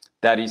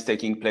that is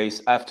taking place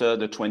after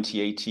the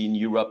 2018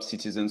 Europe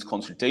Citizens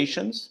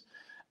Consultations.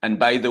 And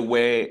by the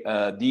way,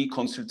 the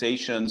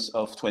consultations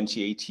of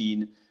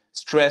 2018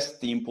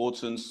 stressed the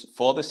importance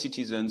for the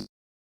citizens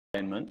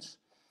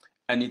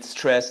and it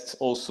stressed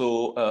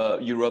also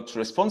Europe's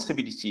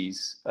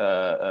responsibilities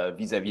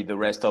vis-à-vis the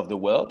rest of the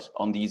world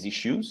on these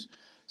issues.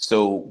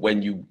 So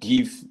when you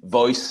give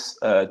voice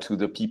to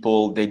the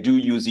people, they do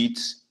use it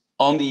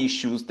on the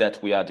issues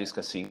that we are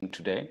discussing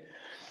today.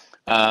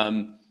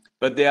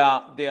 But there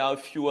are a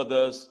few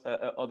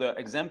other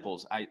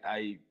examples.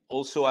 I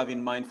also have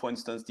in mind, for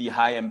instance, the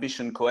High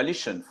Ambition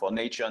Coalition for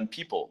Nature and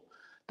People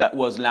that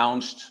was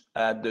launched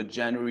at the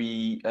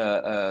January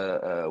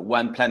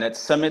One Planet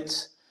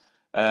Summit.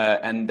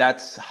 And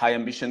that High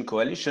Ambition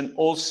Coalition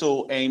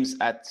also aims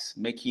at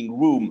making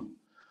room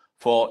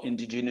for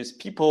indigenous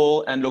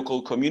people and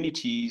local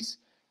communities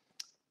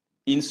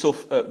as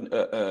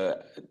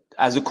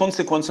a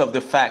consequence of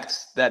the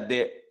fact that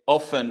they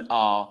often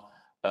are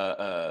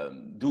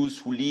those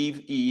who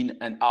live in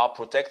and are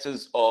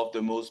protectors of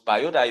the most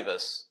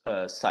biodiverse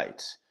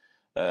sites.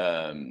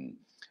 And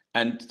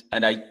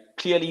I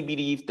clearly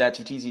believe that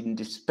it is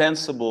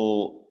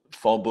indispensable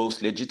for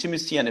both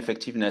legitimacy and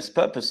effectiveness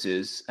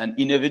purposes and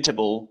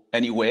inevitable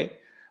anyway,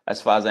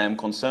 as far as I am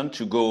concerned,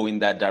 to go in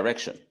that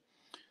direction.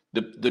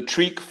 The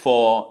trick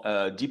for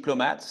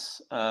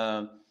diplomats,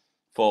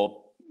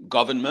 for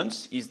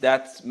governments, is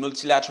that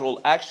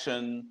multilateral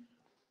action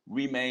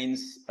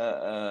remains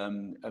a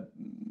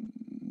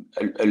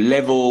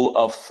level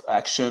of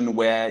action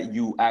where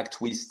you act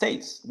with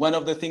states. One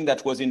of the things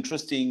that was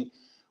interesting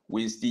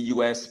with the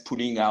US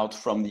pulling out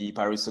from the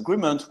Paris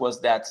Agreement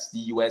was that the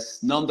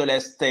US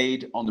nonetheless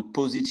stayed on a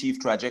positive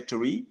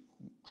trajectory,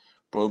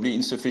 probably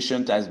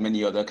insufficient as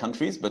many other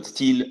countries, but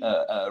still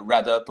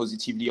rather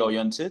positively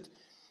oriented,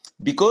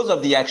 because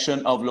of the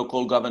action of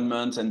local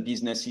governments and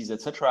businesses,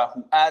 etc.,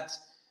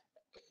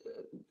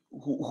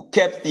 who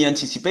kept the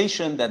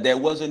anticipation that there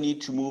was a need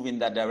to move in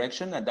that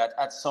direction and that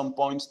at some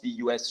point the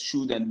US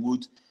should and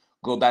would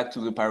go back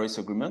to the Paris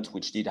Agreement,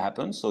 which did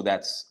happen, so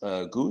that's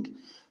good.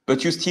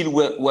 But you still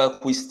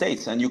work with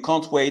states and you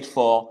can't wait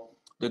for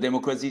the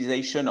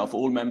democratization of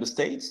all member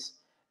states.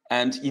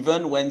 And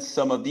even when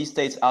some of these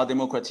states are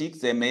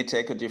democratic, they may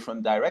take a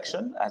different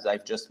direction, as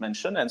I've just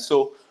mentioned. And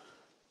so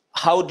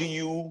how do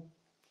you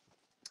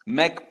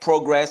make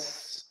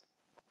progress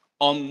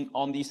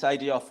on this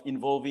idea of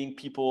involving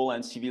people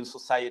and civil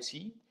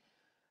society?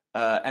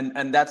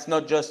 And that's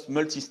not just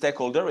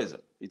multi-stakeholderism.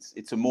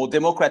 It's a more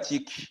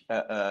democratic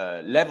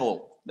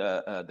level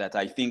that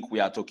I think we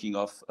are talking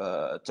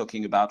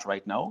about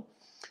right now.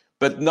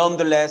 But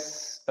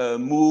nonetheless,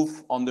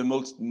 move on the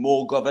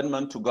more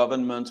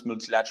government-to-government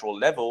multilateral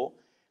level,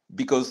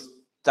 because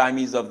time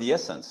is of the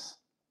essence.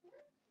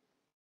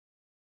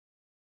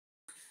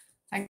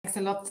 Thanks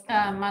a lot,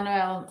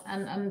 Manuel.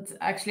 And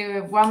actually,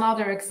 one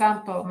other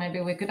example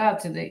maybe we could add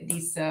to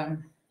these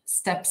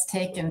steps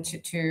taken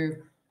to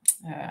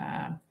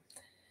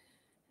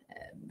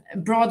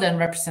broaden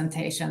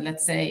representation,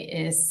 let's say,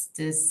 is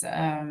this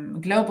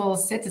Global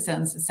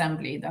Citizens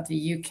Assembly that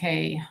the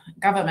UK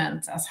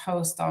government, as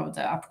host of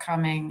the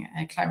upcoming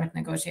climate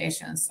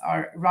negotiations,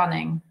 are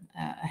running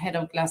ahead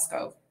of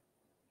Glasgow.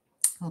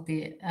 Will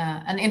be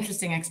an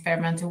interesting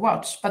experiment to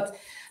watch. But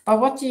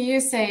what do you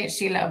say,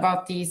 Sheila,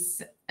 about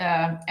these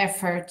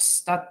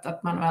efforts that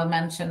Manuel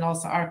mentioned,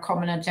 also our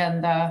common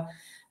agenda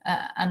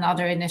and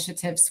other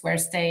initiatives where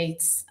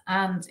states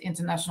and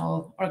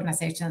international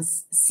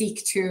organizations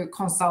seek to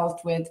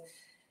consult with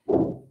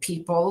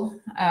people?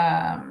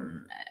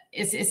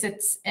 Is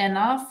it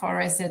enough, or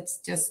is it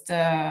just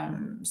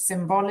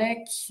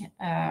symbolic?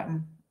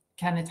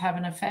 Can it have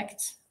an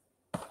effect?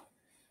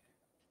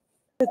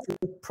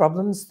 The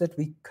problems that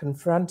we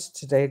confront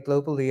today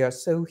globally are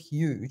so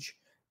huge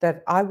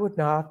that I would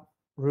not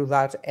rule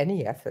out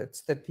any efforts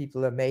that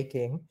people are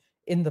making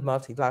in the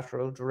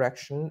multilateral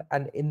direction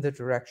and in the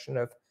direction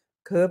of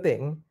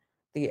curbing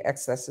the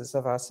excesses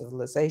of our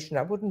civilization.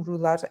 I wouldn't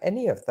rule out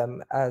any of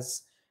them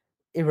as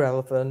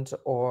irrelevant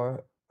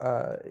or,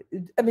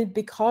 I mean,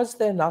 because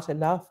they're not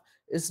enough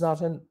is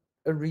not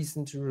a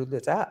reason to rule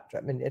it out.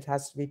 I mean, it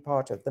has to be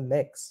part of the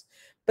mix.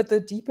 But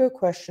the deeper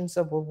questions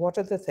are, well, what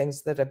are the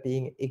things that are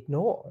being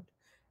ignored?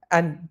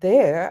 And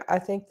there, I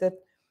think that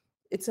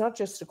it's not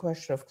just a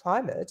question of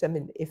climate. I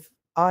mean, if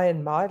I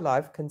in my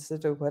life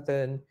consider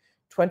whether in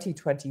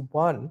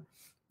 2021,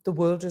 the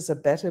world is a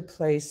better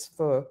place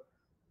for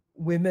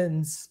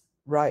women's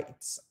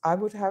rights, I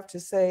would have to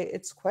say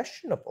it's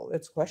questionable.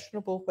 It's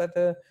questionable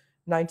whether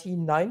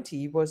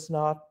 1990 was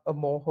not a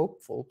more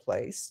hopeful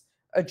place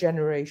a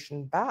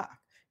generation back.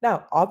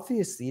 Now,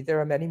 obviously, there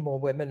are many more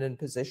women in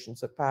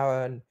positions of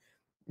power and,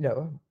 you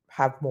know,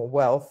 have more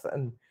wealth,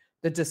 and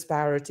the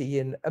disparity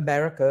in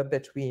America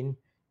between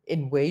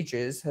in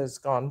wages has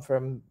gone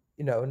from,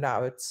 you know,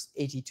 now it's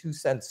 82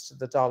 cents to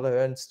the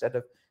dollar instead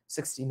of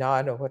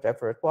 69 or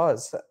whatever it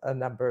was a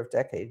number of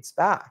decades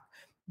back.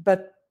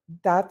 But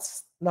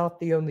that's not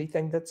the only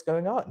thing that's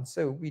going on.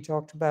 So we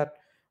talked about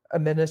a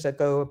minute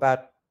ago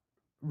about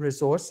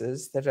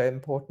resources that are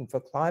important for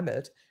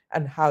climate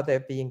and how they're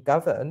being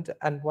governed.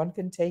 And one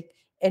can take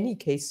any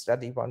case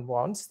study one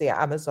wants. The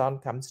Amazon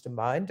comes to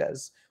mind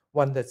as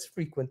one that's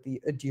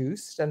frequently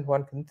adduced, and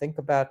one can think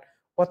about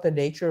what the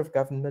nature of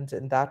government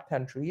in that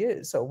country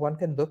is. So one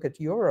can look at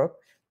Europe.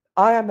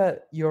 I am a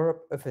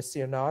Europe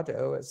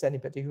aficionado, as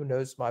anybody who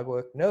knows my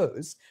work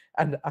knows,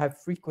 and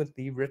I've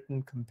frequently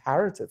written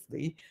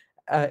comparatively.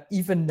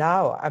 Even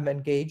now, I'm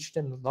engaged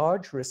in a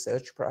large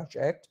research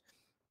project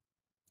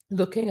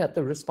looking at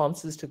the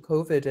responses to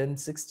COVID in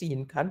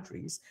 16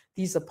 countries.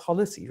 These are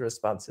policy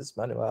responses,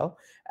 Manuel,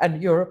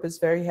 and Europe is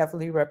very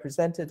heavily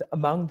represented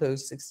among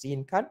those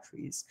 16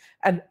 countries.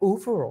 And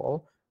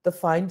overall, the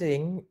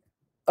finding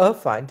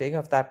of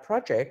that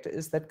project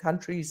is that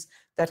countries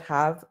that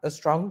have a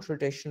strong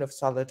tradition of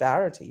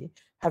solidarity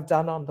have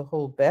done on the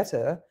whole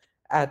better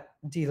at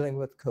dealing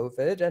with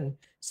COVID. And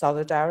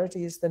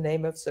solidarity is the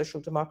name of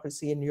social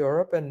democracy in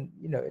Europe, and,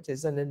 you know, it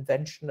is an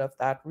invention of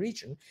that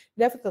region.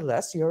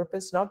 Nevertheless, Europe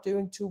is not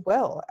doing too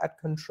well at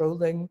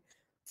controlling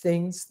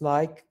things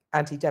like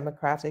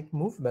anti-democratic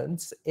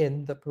movements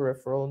in the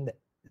peripheral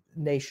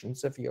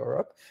nations of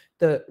Europe.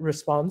 The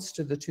response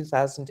to the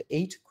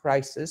 2008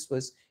 crisis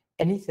was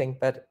anything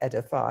but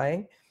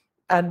edifying.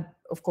 And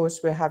of course,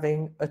 we're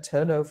having a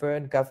turnover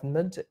in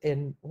government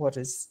in what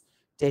is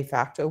de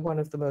facto one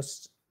of the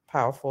most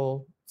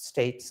powerful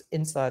states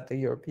inside the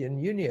European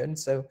Union.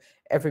 So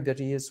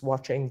everybody is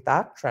watching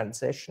that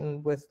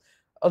transition with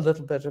a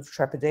little bit of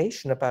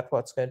trepidation about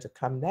what's going to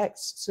come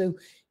next. So,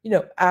 you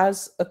know,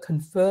 as a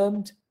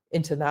confirmed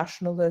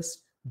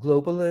internationalist,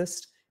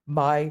 globalist,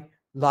 my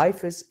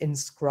life is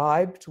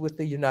inscribed with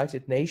the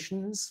United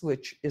Nations,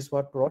 which is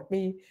what brought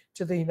me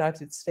to the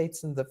United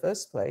States in the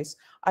first place.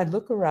 I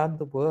look around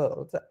the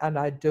world and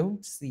I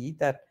don't see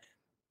that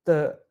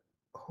the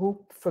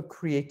hope for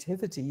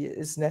creativity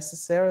is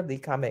necessarily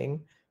coming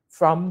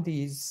from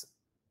these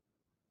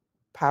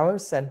power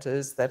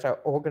centers that are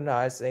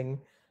organizing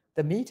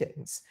the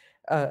meetings.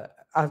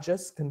 I'll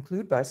just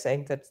conclude by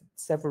saying that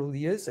several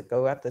years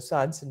ago at the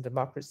Science and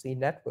Democracy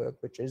Network,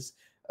 which is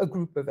a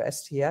group of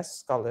STS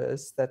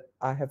scholars that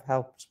I have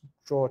helped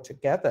draw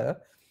together,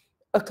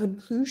 a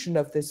conclusion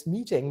of this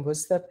meeting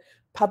was that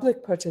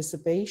public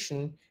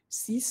participation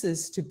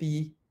ceases to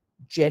be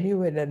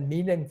genuine and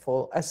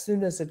meaningful as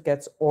soon as it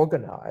gets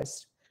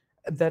organized,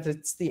 that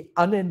it's the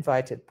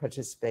uninvited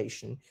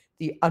participation,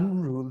 the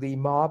unruly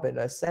mob in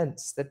a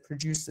sense, that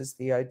produces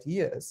the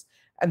ideas.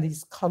 And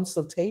these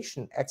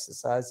consultation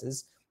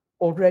exercises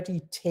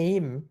already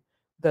tame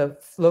the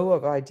flow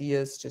of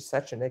ideas to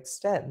such an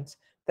extent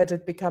that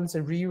it becomes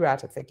a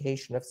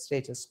re-ratification of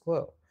status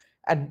quo.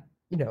 And,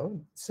 you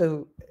know,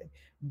 so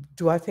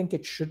do I think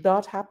it should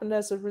not happen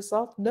as a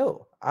result?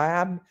 No, I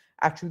am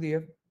actually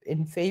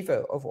in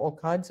favor of all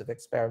kinds of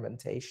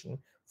experimentation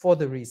for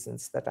the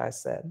reasons that I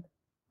said.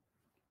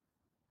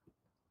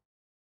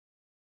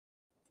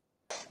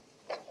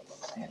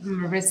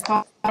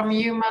 Response from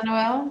you,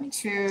 Manuel,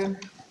 to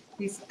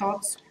these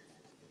thoughts?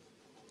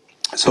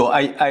 So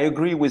I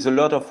agree with a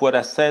lot of what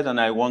I said,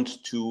 and I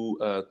want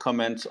to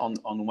comment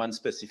on one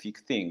specific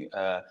thing.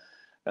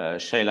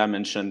 Sheila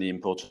mentioned the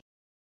importance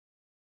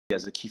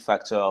as a key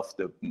factor of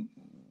the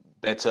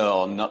better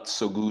or not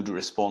so good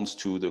response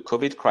to the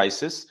COVID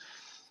crisis.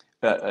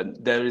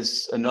 There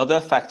is another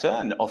factor,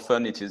 and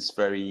often it is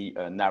very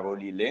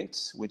narrowly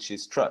linked, which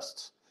is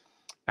trust.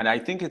 And I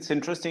think it's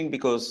interesting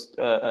because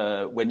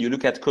when you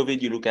look at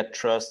COVID, you look at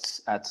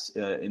trusts at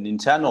an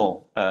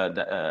internal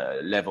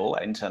level,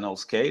 internal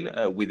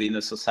scale within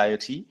a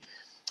society.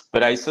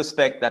 But I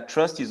suspect that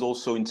trust is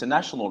also,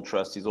 international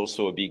trust is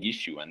also a big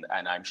issue.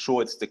 And I'm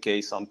sure it's the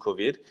case on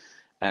COVID.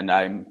 And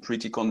I'm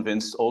pretty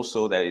convinced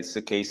also that it's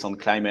the case on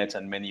climate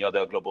and many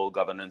other global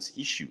governance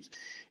issues.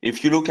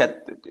 If you look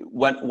at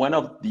one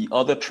of the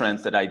other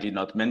trends that I did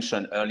not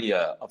mention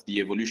earlier of the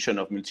evolution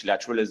of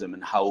multilateralism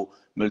and how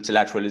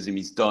multilateralism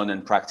is done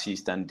and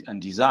practiced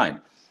and designed,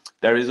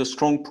 there is a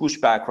strong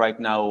pushback right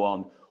now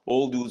on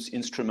all those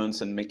instruments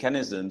and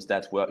mechanisms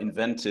that were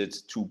invented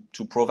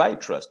to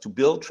provide trust, to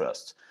build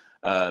trust.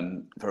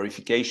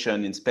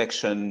 Verification,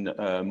 inspection,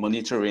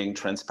 monitoring,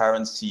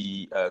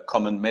 transparency,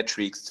 common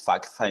metrics,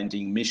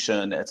 fact-finding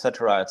mission,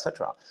 etc.,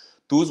 etc.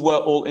 Those were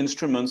all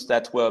instruments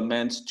that were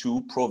meant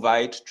to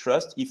provide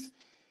trust.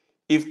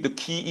 If the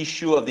key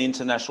issue of the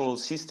international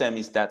system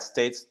is that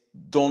states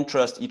don't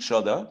trust each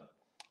other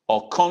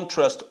or can't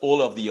trust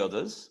all of the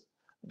others,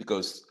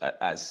 because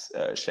as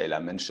Sheila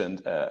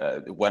mentioned,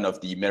 one of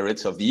the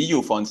merits of the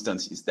EU, for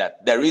instance, is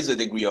that there is a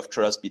degree of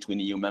trust between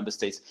EU member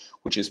states,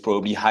 which is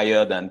probably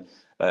higher than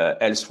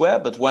elsewhere.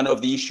 But one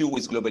of the issues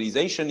with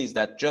globalization is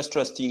that just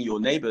trusting your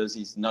neighbors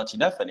is not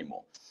enough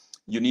anymore.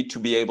 You need to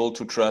be able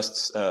to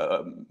trust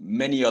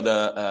many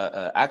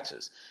other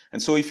actors. And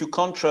so if you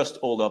can't trust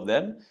all of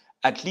them,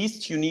 at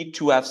least you need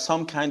to have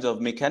some kind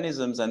of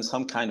mechanisms and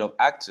some kind of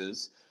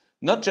actors,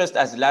 not just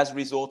as last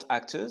resort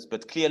actors,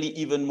 but clearly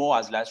even more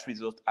as last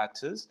resort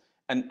actors,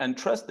 and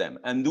trust them.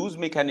 And those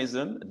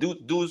mechanisms,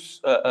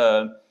 those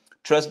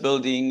trust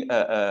building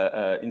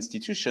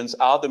institutions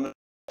are the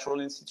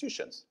multilateral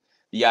institutions.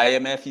 The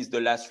IMF is the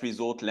last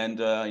resort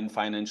lender in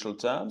financial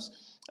terms.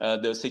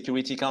 The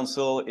Security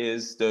Council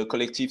is the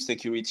collective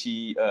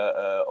security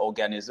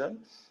organism.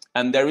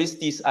 And there is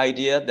this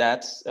idea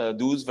that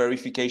those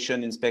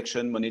verification,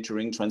 inspection,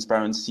 monitoring,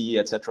 transparency,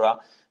 etc.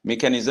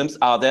 mechanisms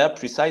are there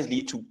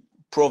precisely to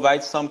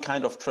provide some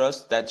kind of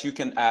trust that you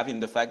can have in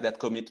the fact that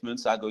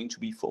commitments are going to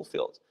be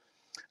fulfilled.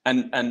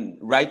 And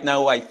right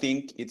now, I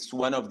think it's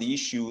one of the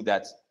issues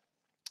that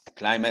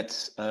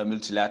climate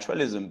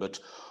multilateralism, but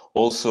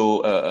also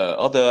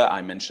other,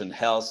 I mentioned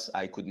health,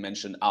 I could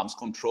mention arms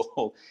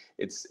control.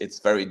 It's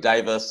very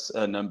diverse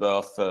number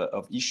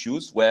of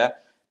issues where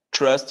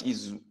trust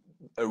is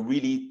a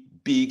really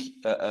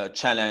big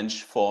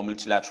challenge for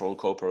multilateral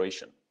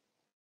cooperation.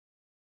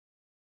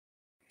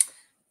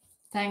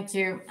 Thank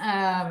you.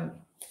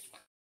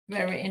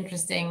 Very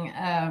interesting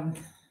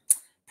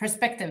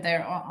perspective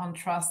there on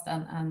trust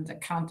and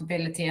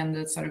accountability and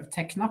the sort of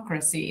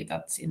technocracy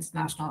that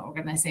international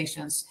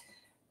organizations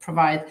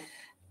provide.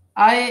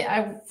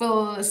 I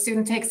will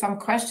soon take some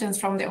questions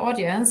from the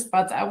audience,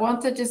 but I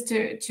wanted just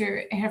to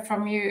hear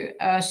from you,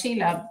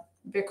 Sheila,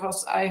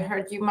 because I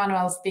heard you,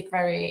 Manuel, speak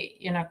very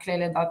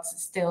clearly that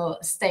still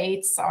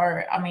states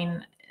are,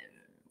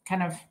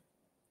 kind of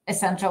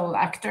essential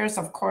actors,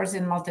 of course,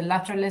 in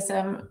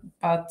multilateralism,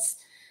 but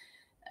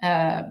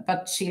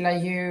Sheila,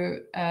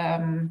 you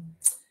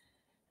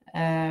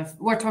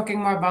we're talking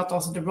more about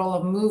also the role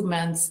of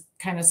movements,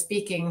 kind of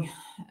speaking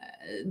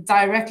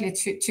directly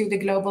to the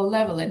global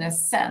level in a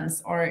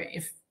sense, or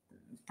if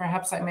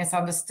perhaps I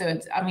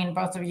misunderstood.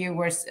 Both of you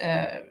were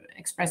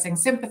expressing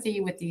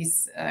sympathy with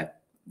these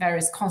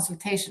various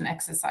consultation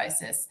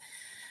exercises,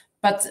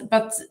 but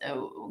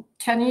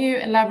can you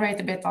elaborate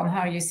a bit on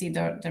how you see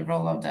the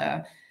role of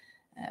the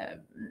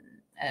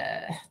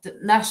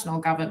national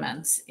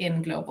government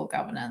in global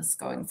governance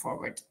going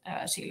forward,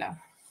 Sheila?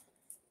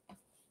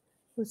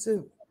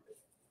 So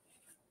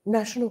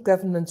national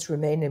governments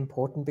remain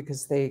important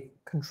because they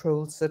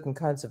control certain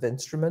kinds of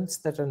instruments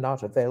that are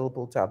not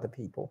available to other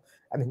people.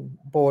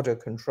 Border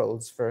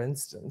controls, for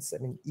instance.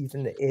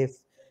 Even if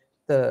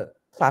the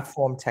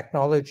platform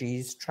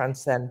technologies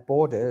transcend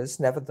borders,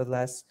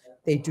 nevertheless,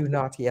 they do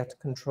not yet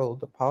control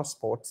the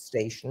passport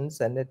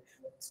stations, and it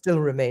still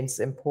remains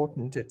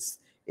important.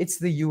 It's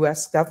the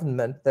US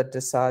government that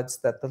decides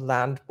that the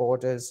land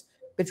borders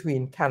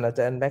between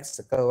Canada and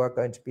Mexico are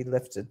going to be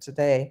lifted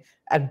today,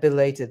 and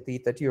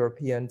belatedly that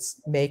Europeans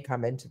may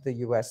come into the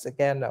US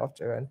again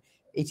after an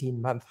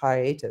 18-month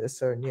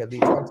hiatus or nearly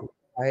 20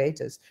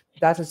 hiatus.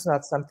 That is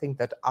not something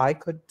that I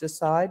could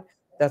decide.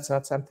 That's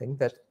not something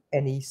that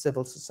any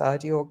civil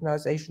society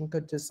organization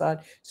could decide.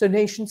 So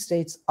nation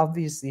states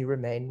obviously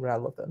remain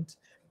relevant.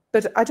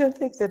 But I don't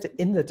think that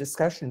in the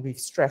discussion we've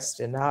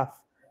stressed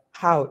enough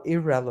how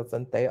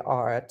irrelevant they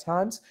are at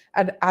times.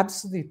 And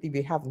absolutely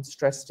we haven't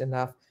stressed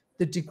enough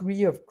the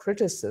degree of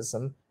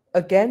criticism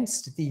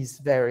against these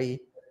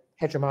very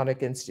hegemonic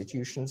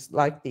institutions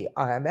like the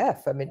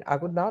IMF. I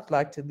would not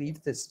like to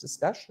leave this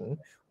discussion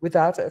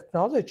without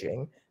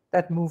acknowledging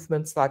that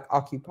movements like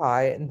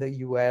Occupy in the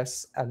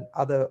US and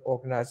other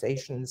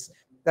organizations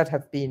that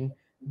have been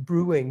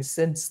brewing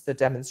since the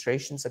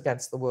demonstrations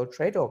against the World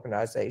Trade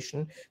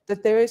Organization,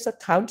 that there is a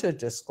counter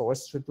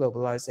discourse to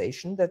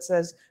globalization that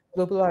says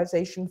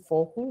globalization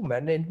for whom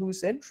and in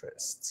whose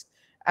interests.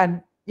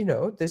 And, you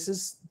know, this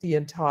is the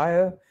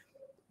entire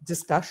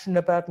discussion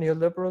about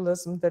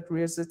neoliberalism that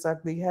rears its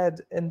ugly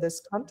head in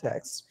this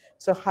context.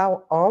 So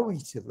how are we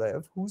to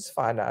live? Whose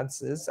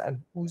finances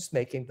and who's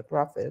making the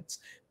profits?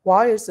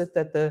 Why is it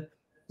that the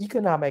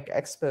economic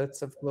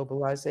experts of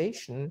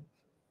globalization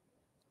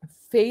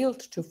failed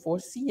to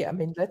foresee? I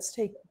mean, let's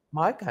take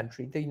my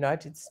country, the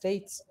United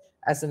States,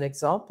 as an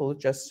example,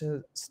 just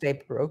to stay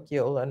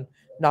parochial and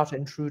not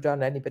intrude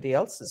on anybody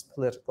else's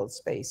political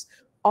space.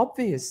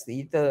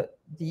 Obviously, the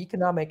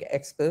economic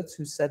experts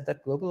who said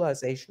that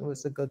globalization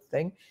was a good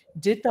thing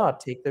did not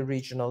take the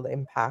regional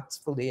impacts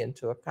fully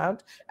into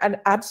account, and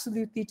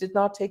absolutely did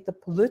not take the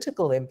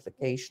political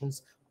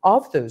implications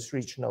of those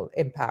regional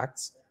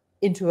impacts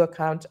into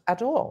account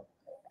at all.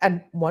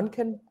 And one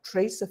can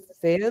trace a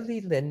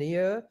fairly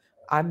linear,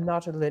 I'm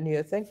not a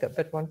linear thinker,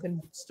 but one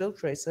can still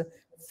trace a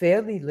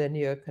fairly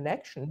linear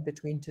connection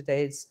between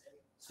today's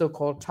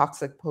so-called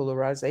toxic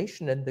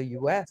polarization in the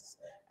US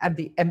and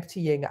the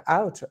emptying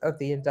out of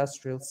the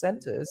industrial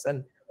centers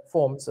and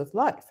forms of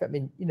life. I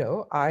mean, you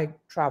know, I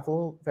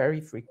travel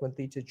very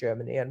frequently to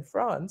Germany and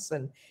France,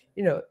 and,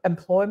 you know,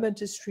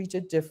 employment is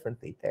treated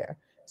differently there.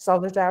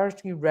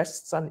 Solidarity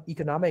rests on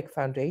economic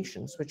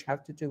foundations, which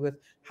have to do with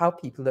how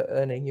people are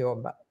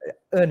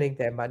earning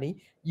their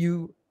money.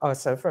 You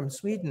also from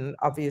Sweden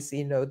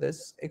obviously know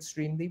this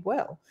extremely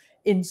well.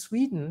 In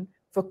Sweden,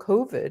 for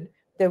COVID,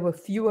 there were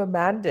fewer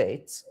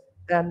mandates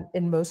than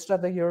in most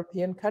other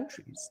European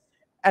countries.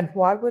 And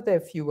why were there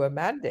fewer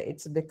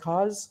mandates?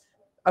 Because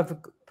of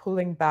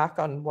pulling back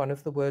on one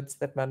of the words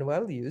that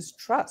Manuel used,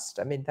 trust.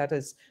 I mean, that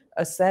is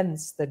a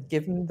sense that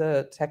given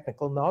the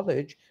technical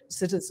knowledge,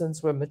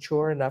 citizens were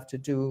mature enough to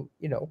do,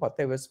 you know, what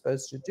they were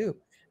supposed to do.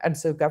 And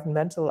so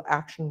governmental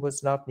action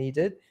was not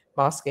needed.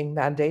 Masking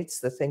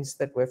mandates, the things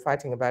that we're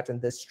fighting about in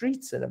the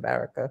streets in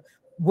America,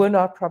 were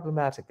not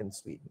problematic in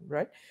Sweden,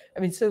 right? I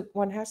mean, so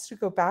one has to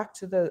go back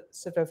to the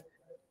sort of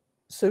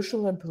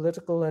social and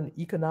political and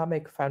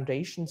economic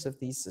foundations of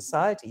these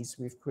societies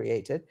we've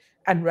created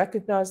and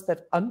recognize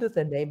that under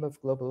the name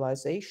of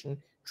globalization,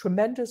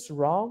 tremendous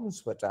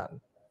wrongs were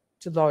done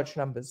to large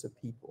numbers of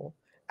people,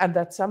 and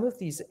that some of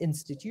these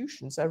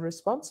institutions are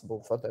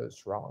responsible for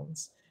those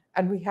wrongs.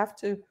 And we have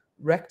to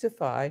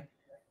rectify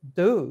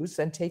those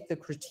and take the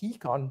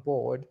critique on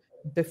board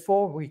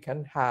before we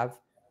can have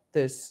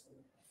this,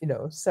 you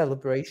know,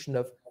 celebration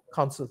of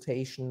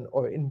consultation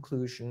or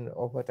inclusion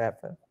or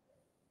whatever.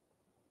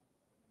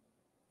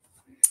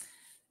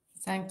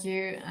 Thank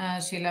you,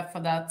 Sheila,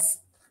 for that.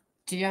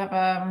 Do you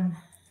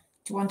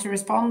want to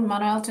respond,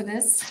 Manuel, to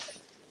this?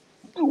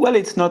 Well,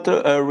 it's not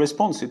a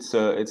response. It's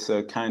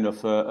a kind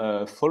of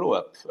a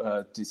follow-up.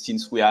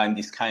 Since we are in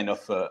this kind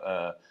of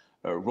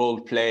role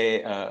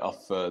play of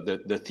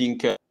the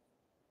thinker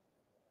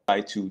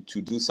try to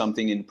do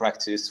something in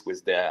practice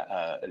with their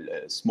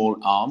small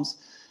arms.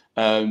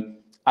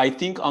 I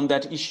think on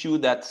that issue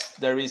that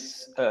there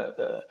is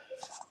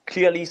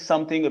clearly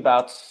something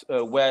about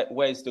where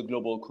is the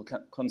global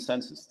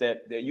consensus. There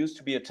used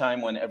to be a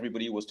time when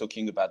everybody was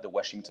talking about the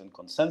Washington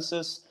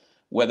consensus,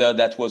 whether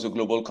that was a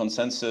global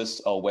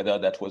consensus or whether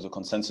that was a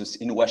consensus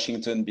in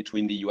Washington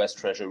between the US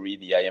Treasury,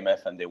 the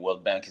IMF, and the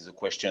World Bank is a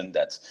question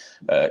that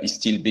is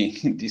still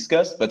being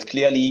discussed. But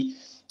clearly,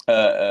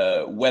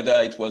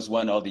 whether it was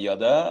one or the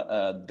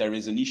other, there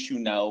is an issue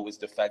now with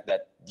the fact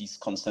that this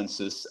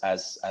consensus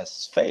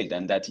has failed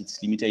and that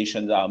its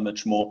limitations are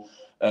much more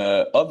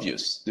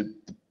obvious. The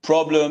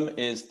problem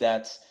is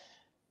that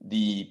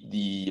there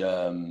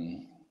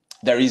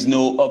is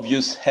no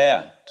obvious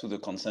heir to the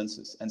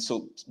consensus. And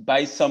so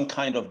by some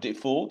kind of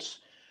default,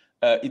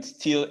 it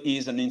still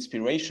is an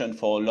inspiration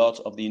for a lot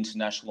of the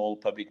international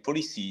public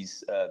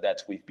policies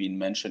that we've been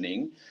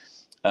mentioning.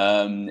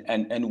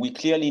 And we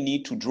clearly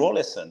need to draw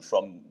lesson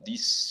from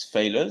these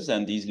failures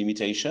and these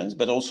limitations,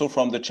 but also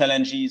from the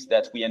challenges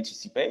that we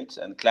anticipate.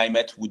 And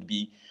climate would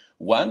be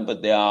one,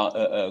 but there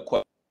are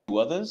quite a few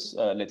others.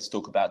 Let's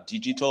talk about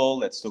digital.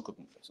 Let's talk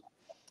about,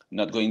 I'm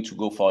not going to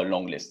go for a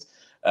long list.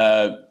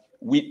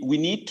 We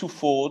need to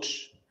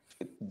forge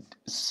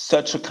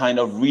such a kind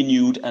of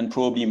renewed and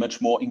probably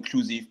much more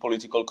inclusive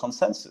political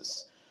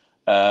consensus.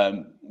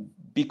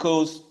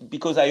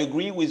 Because I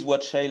agree with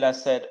what Sheila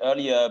said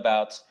earlier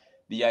about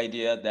the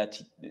idea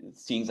that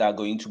things are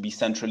going to be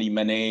centrally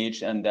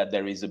managed and that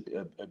there is a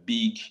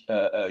big,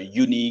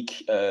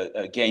 unique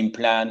game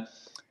plan.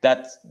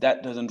 That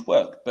doesn't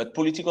work. But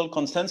political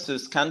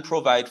consensus can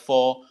provide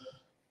for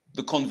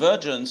the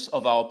convergence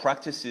of our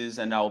practices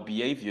and our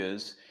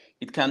behaviors.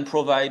 It can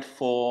provide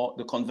for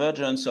the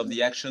convergence of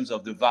the actions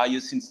of the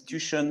various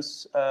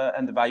institutions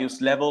and the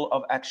various level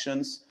of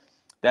actions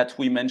that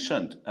we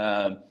mentioned.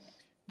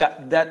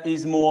 That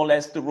is more or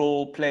less the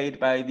role played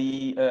by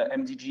the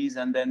MDGs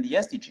and then the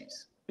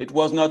SDGs. It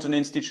was not an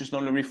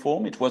institutional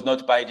reform. It was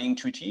not a binding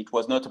treaty. It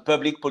was not a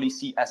public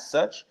policy as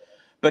such,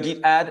 but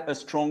it had a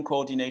strong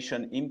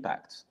coordination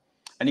impact.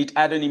 And it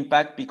had an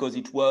impact because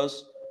it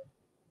was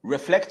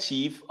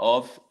reflective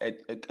of a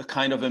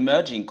kind of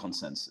emerging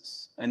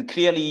consensus. And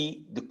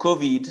clearly the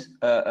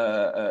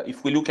COVID,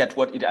 if we look at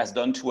what it has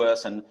done to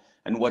us and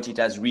what it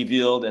has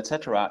revealed,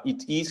 etc.,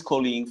 it is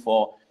calling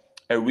for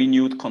a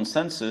renewed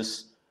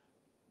consensus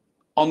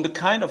on the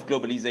kind of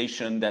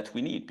globalization that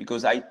we need,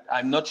 because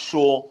I'm not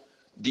sure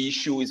the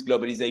issue is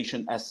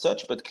globalization as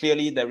such, but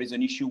clearly there is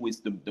an issue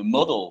with the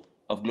model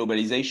of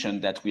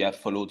globalization that we have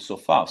followed so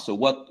far. So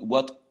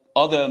what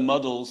other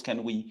models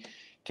can we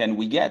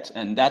get?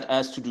 And that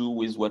has to do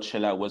with what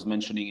Sheila was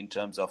mentioning in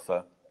terms of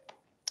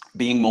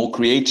being more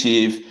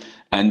creative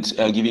and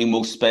giving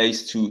more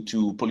space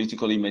to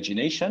political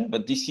imagination.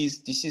 But this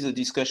is a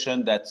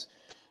discussion that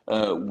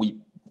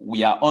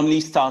we are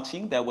only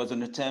starting. There was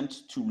an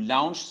attempt to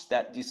launch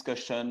that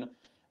discussion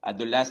at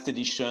the last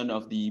edition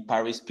of the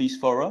Paris Peace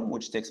Forum,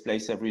 which takes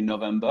place every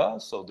November.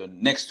 So the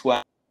next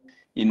one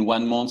in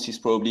 1 month is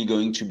probably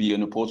going to be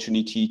an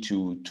opportunity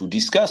to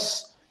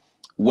discuss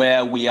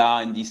where we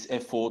are in this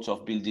effort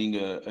of building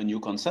a new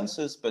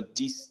consensus. But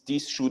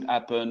this should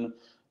happen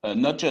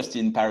not just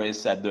in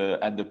Paris at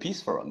the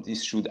Peace Forum.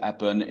 This should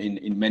happen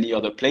in many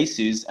other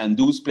places, and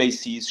those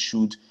places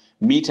should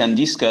meet and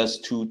discuss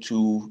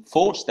to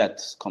forge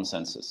that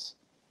consensus.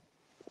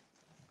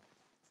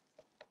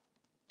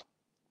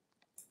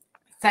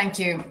 Thank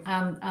you,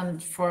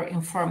 and for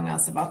informing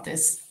us about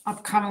this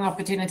upcoming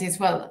opportunity as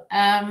well.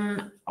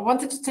 I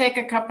wanted to take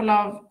a couple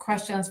of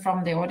questions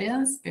from the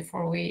audience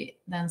before we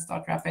then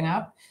start wrapping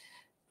up.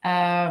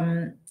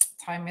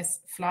 Time is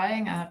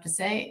flying, I have to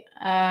say.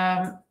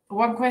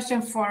 One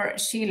question for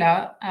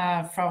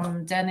Sheila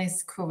from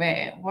Dennis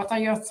Couvet. What are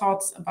your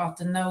thoughts about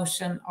the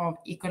notion of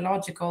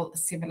ecological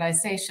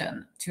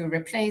civilization to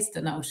replace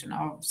the notion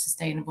of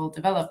sustainable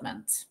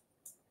development?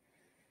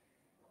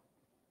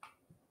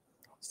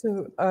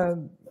 So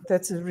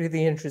that's a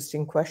really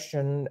interesting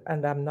question,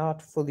 and I'm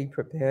not fully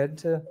prepared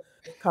to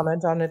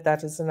comment on it.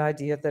 That is an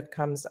idea that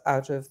comes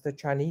out of the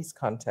Chinese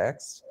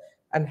context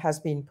and has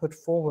been put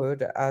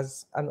forward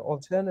as an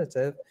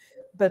alternative.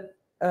 But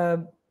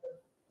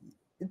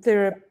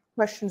there are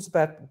questions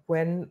about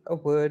when a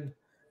word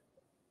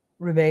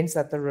remains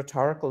at the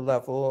rhetorical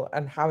level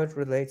and how it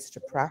relates to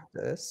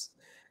practice.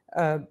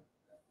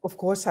 Of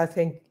course, I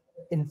think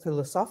in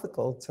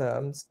philosophical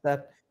terms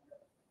that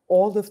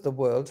all of the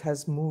world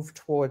has moved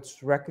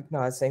towards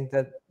recognizing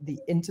that the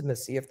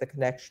intimacy of the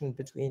connection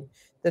between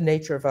the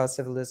nature of our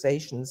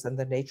civilizations and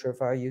the nature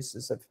of our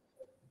uses of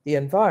the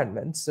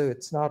environment. So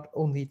it's not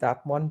only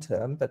that one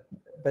term,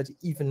 but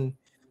even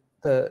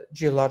the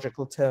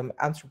geological term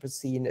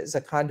Anthropocene is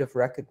a kind of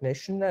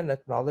recognition and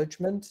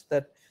acknowledgement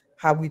that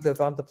how we live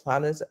on the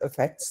planet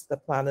affects the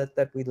planet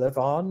that we live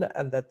on,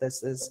 and that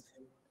this is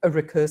a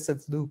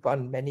recursive loop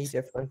on many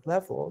different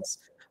levels.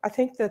 I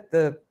think that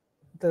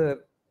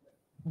the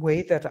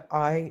way that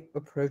I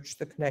approach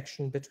the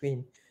connection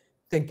between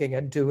thinking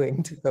and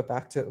doing, to go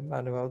back to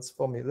Manuel's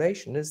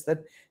formulation, is that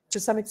to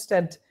some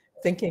extent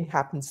thinking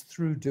happens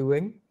through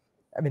doing.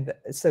 I mean,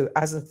 so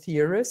as a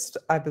theorist,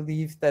 I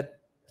believe that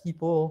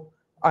people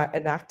are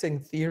enacting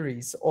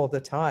theories all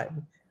the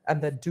time,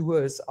 and that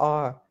doers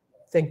are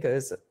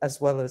thinkers as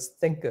well as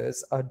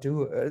thinkers are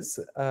doers.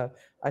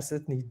 I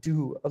certainly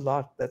do a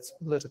lot that's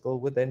political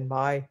within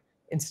my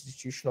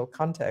institutional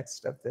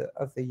context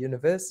of the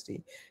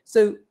university.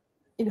 So,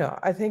 you know,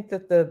 I think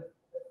that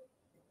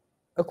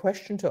a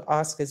question to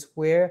ask is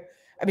where,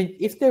 I mean,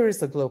 if there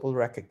is a global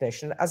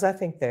recognition, as I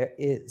think there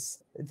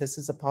is, this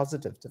is a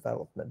positive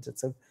development.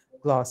 It's a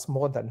glass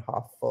more than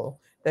half full,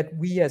 that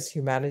we as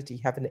humanity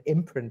have an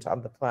imprint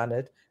on the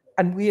planet,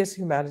 and we as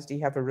humanity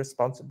have a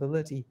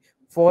responsibility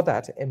for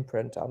that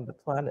imprint on the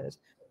planet.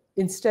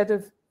 Instead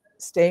of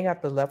staying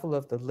at the level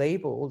of the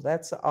label,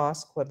 let's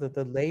ask whether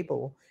the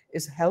label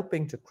is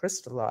helping to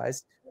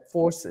crystallize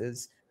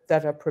forces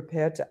that are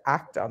prepared to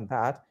act on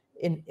that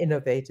in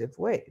innovative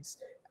ways.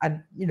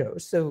 And, you know,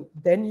 so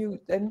then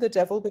the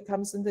devil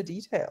becomes in the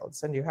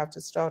details, and you have to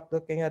start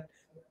looking at,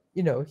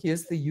 you know,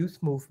 here's the youth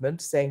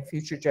movement saying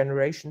future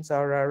generations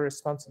are our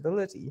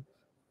responsibility.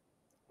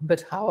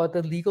 But how are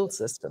the legal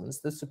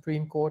systems, the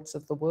Supreme Courts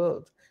of the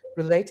world,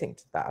 relating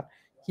to that?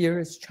 Here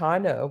is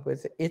China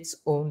with its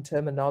own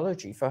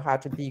terminology for how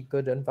to be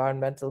good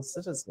environmental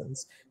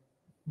citizens,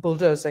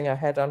 bulldozing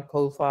ahead on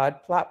coal-fired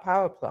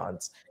power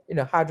plants. You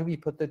know, how do we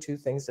put the two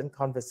things in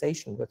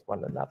conversation with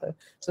one another?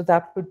 So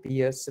that would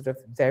be a sort of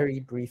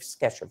very brief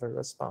sketch of a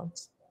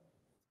response.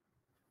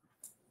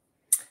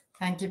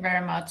 Thank you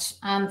very much.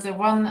 And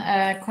one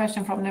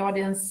question from the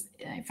audience,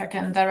 if I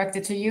can direct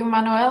it to you,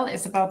 Manuel,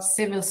 is about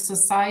civil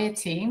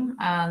society,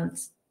 and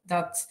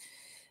that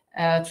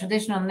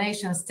traditional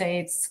nation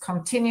states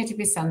continue to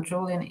be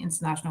central in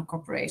international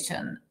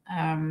cooperation.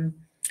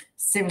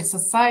 Civil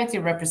society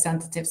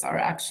representatives are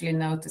actually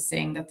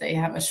noticing that they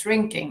have a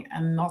shrinking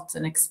and not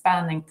an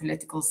expanding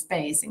political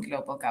space in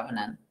global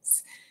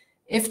governance.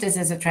 If this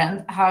is a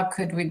trend, how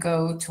could we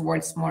go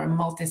towards more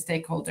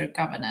multi-stakeholder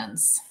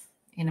governance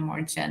in a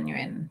more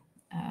genuine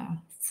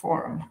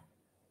form?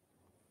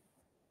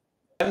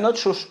 I'm not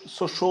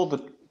so sure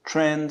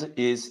trend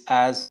is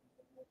as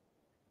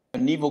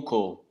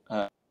unequivocal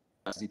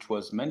as it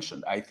was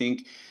mentioned. I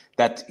think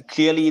that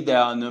clearly there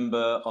are a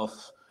number of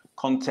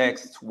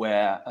contexts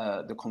where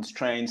the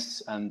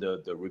constraints and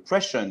the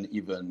repression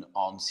even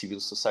on civil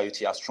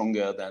society are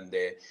stronger than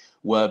they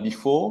were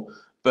before.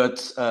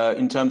 But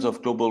in terms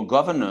of global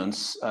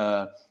governance,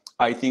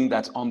 I think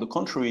that on the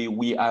contrary,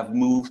 we have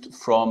moved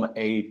from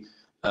an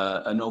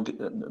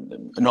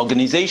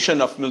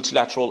organization of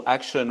multilateral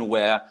action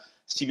where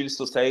civil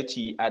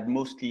society had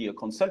mostly a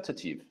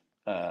consultative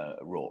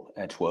role.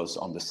 It was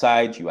on the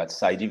side, you had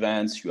side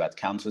events, you had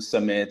counter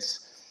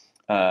summits,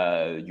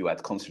 you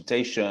had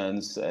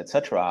consultations,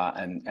 etc.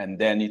 And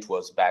then it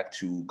was back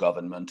to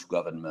government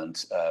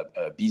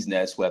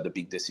business where the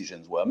big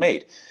decisions were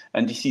made.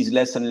 And this is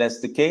less and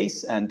less the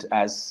case. And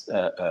as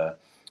a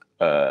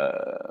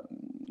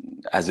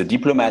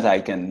diplomat, I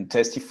can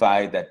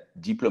testify that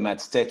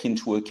diplomats take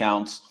into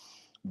account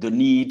the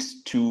need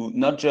to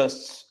not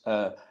just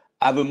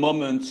have a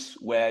moment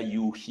where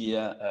you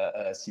hear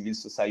civil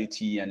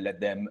society and let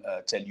them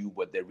tell you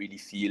what they really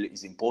feel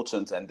is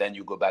important, and then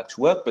you go back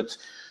to work, but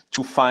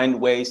to find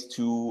ways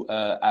to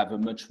have a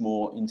much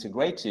more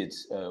integrated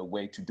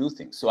way to do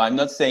things. So I'm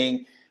not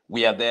saying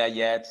we are there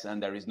yet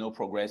and there is no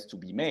progress to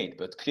be made,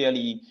 but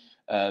clearly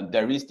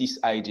there is this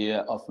idea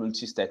of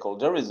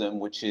multi-stakeholderism,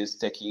 which is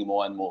taking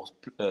more and more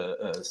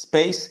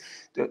space.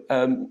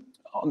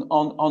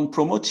 On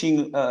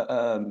promoting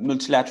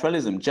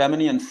multilateralism,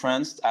 Germany and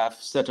France have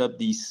set up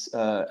this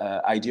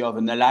idea of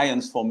an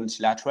alliance for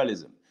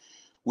multilateralism,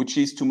 which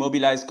is to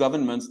mobilize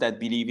governments that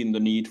believe in the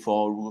need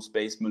for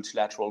rules-based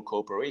multilateral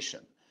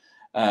cooperation.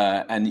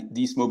 And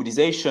this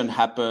mobilization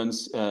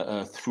happens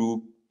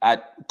through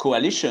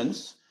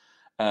coalitions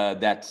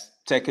that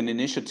take an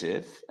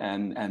initiative,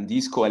 and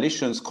these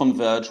coalitions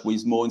converge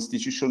with more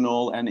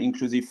institutional and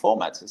inclusive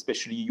formats,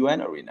 especially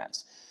UN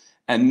arenas.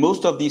 And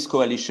most of these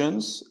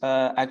coalitions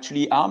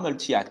actually are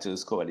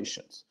multi-actors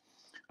coalitions.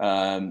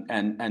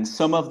 And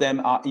some of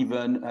them are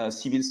even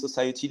civil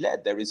society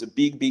led. There is a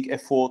big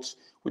effort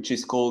which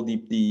is called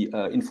the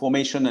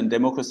Information and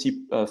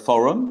Democracy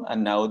Forum,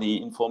 and now the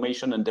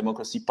Information and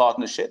Democracy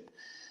Partnership,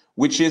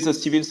 which is a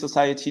civil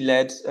society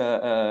led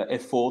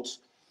effort,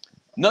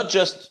 not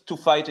just to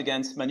fight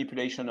against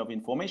manipulation of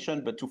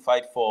information, but to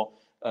fight for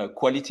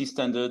quality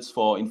standards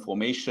for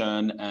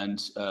information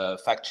and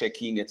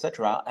fact-checking,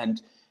 etc.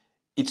 And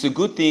it's a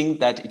good thing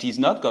that it is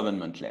not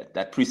government-led,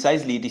 that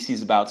precisely this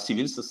is about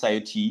civil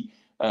society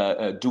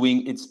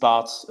doing its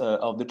part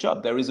of the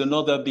job. There is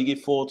another big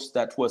effort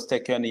that was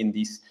taken in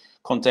this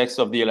context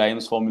of the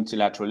Alliance for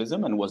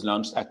Multilateralism and was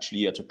launched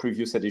actually at a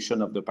previous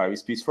edition of the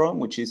Paris Peace Forum,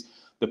 which is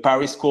the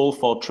Paris Call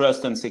for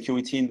Trust and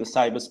Security in the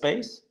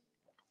Cyberspace.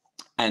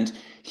 And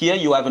here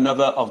you have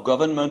another of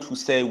government who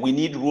say we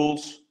need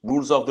rules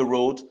of the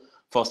road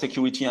for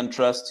security and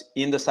trust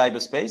in the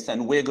cyberspace,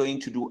 and we're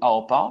going to do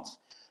our part.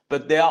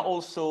 But they are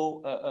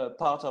also a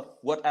part of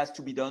what has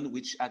to be done,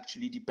 which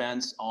actually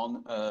depends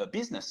on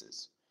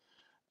businesses.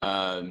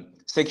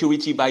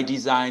 Security by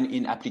design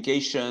in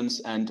applications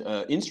and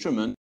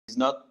instruments is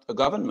not a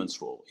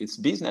government's role, it's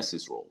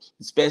businesses' roles,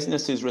 it's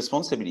businesses'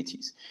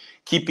 responsibilities.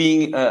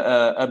 Keeping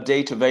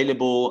update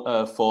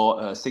available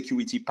for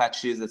security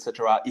patches,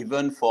 etc.,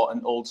 even for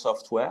an old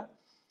software,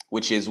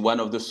 which is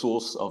one of the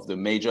source of the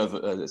major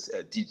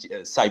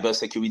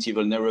cybersecurity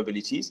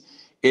vulnerabilities,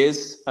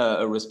 is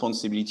a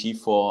responsibility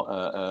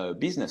for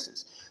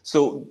businesses.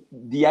 So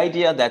the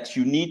idea that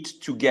you need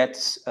to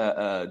get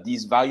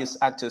these various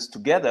actors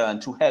together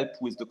and to help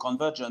with the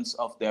convergence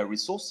of their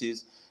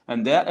resources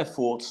and their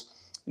efforts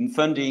in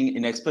funding,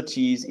 in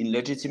expertise, in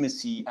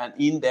legitimacy, and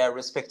in their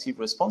respective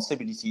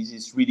responsibilities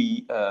is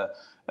really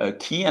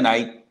key. And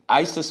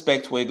I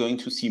suspect we're going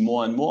to see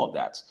more and more of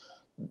that.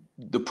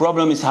 The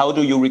problem is, how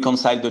do you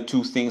reconcile the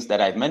two things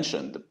that I've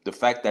mentioned? The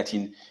fact that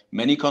in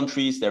many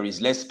countries there is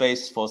less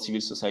space for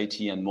civil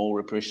society and more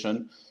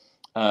repression,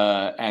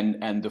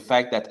 and the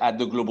fact that at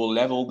the global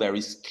level there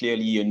is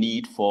clearly a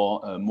need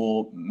for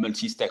more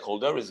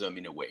multi-stakeholderism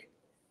in a way.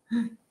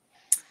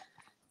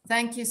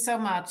 Thank you so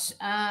much.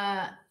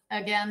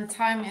 Again,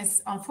 time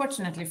is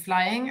unfortunately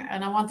flying,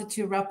 and I wanted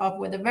to wrap up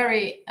with a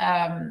very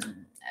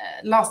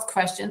last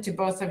question to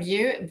both of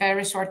you.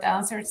 Very short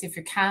answers if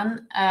you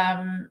can.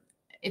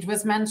 It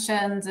was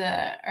mentioned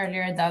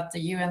earlier that the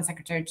UN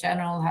Secretary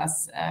General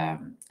has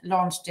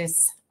launched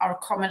this Our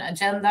Common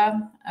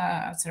Agenda,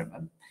 sort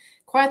of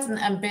quite an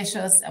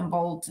ambitious and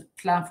bold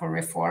plan for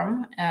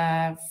reform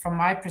from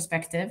my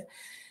perspective.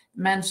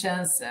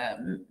 Mentions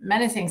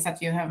many things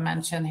that you have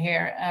mentioned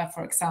here,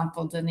 for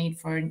example, the need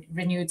for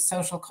renewed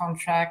social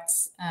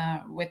contracts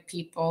with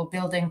people,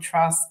 building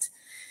trust,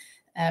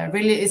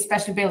 really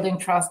especially building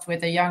trust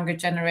with the younger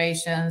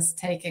generations,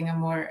 taking a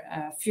more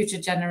future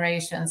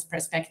generations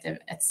perspective,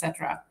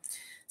 etc.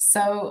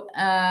 So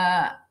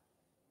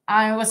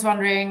I was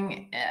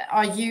wondering,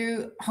 are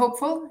you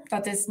hopeful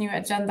that this new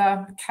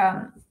agenda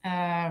can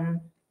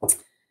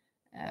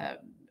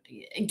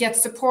get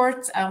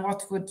support, and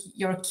what would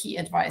your key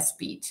advice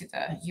be to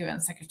the UN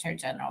Secretary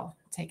General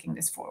taking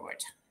this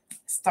forward?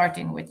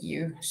 starting with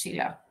you,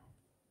 Sheila.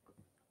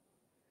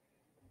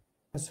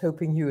 I was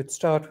hoping you would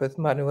start with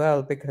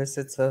Manuel because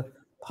it's a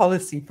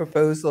policy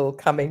proposal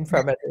coming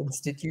from an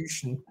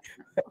institution.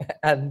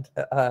 And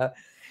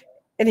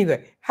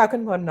anyway, how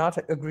can one not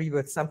agree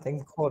with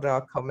something called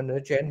our common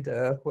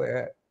agenda,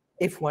 where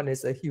if one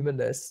is a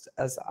humanist,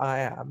 as I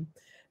am,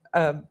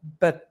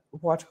 but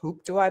what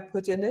hope do I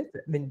put in it? I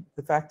mean,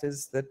 the fact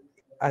is that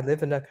I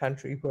live in a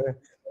country where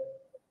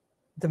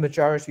the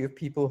majority of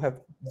people have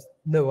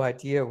no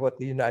idea what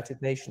the United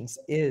Nations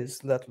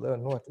is, let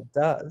alone what it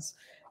does.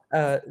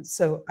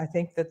 So I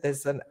think that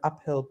there's an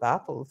uphill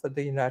battle for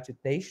the United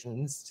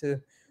Nations to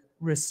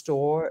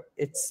restore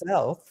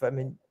itself. I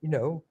mean, you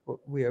know,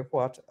 we're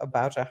what,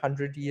 about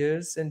 100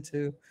 years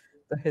into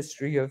the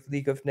history of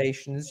League of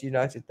Nations,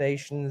 United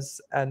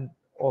Nations, and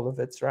all of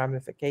its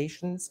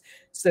ramifications.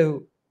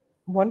 So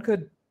one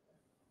could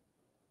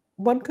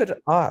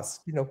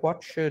ask, you know,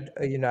 what should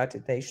a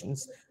United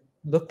Nations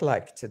look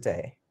like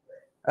today?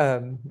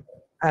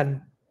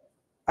 And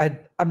I'm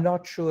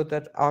not sure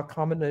that our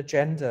common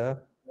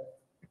agenda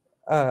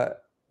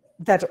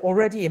that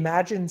already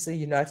imagines the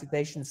United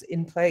Nations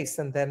in place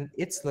and then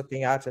it's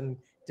looking at and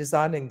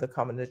designing the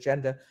common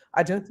agenda.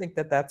 I don't think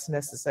that that's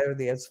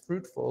necessarily as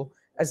fruitful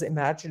as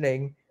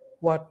imagining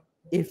what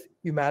if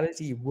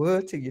humanity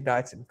were to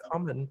unite in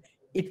common,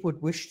 it would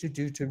wish to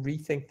do to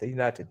rethink the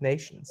United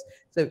Nations.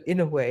 So in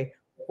a way,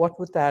 what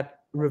would that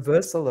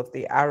reversal of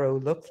the arrow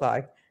look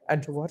like?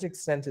 And to what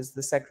extent is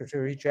the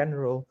Secretary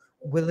General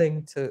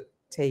willing to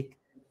take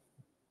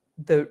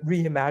the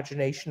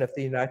reimagination of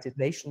the United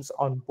Nations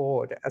on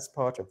board as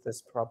part of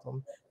this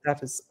problem?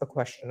 That is a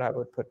question I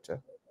would put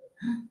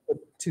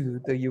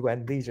to the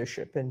UN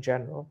leadership in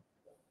general.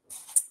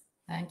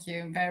 Thank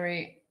you.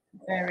 Very,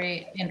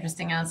 very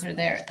interesting answer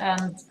there.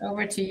 And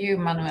over to you,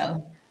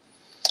 Manuel.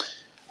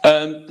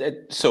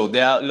 So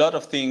there are a lot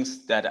of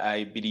things that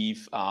I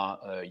believe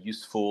are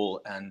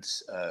useful and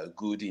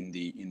good in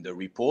the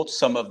report.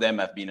 Some of them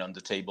have been on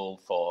the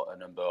table for a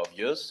number of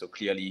years. So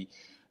clearly,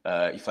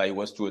 if I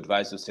was to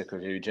advise the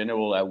Secretary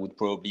General, I would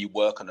probably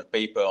work on a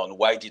paper on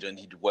why didn't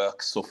it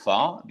work so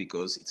far,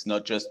 because it's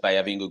not just by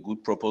having a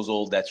good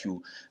proposal that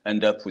you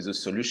end up with a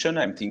solution.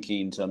 I'm thinking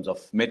in terms of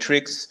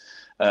metrics,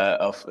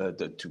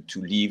 to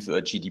leave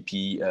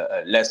GDP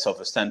less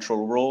of a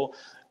central role,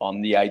 on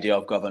the idea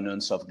of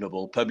governance of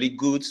global public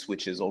goods,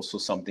 which is also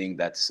something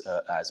that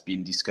has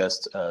been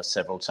discussed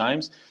several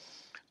times.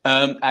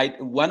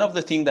 One of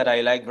the things that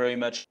I like very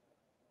much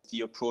is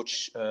the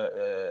approach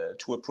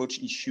to approach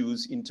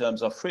issues in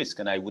terms of risk,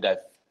 and I would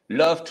have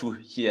loved to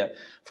hear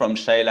from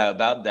Sheila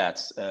about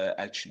that,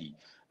 actually.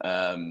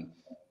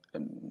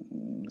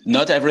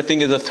 Not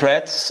everything is a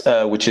threat,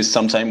 which is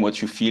sometimes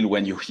what you feel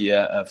when you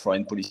hear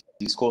foreign policy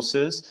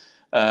discourses.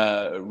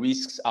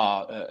 Risks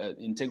are an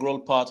integral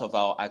part of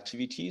our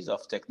activities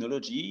of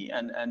technology,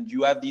 and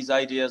you have these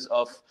ideas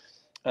of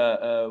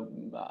how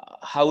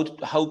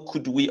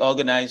could we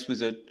organize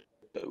with a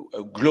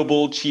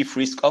global chief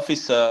risk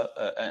officer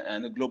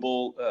and a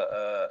global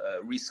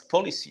risk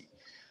policy.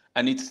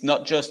 And it's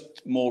not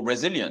just more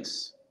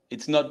resilience.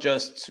 It's not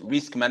just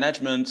risk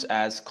management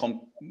as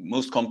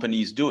most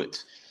companies do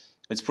it.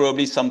 It's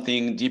probably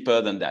something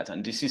deeper than that.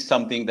 And this is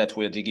something that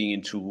we're digging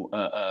into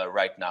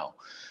right now.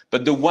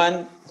 But the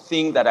one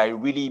thing that I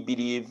really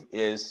believe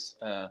is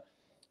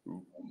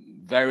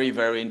very,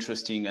 very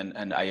interesting,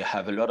 and I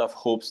have a lot of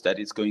hopes that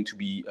it's going to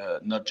be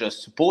not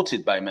just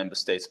supported by member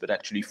states, but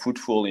actually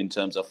fruitful in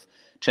terms of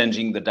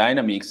changing the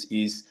dynamics,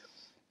 is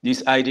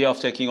this idea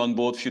of taking on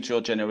board future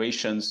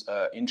generations'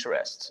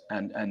 interest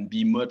and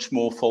be much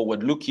more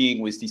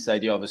forward-looking with this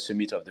idea of a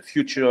summit of the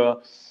future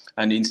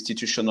and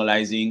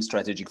institutionalizing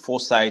strategic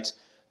foresight.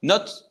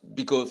 Not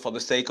because for the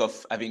sake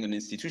of having an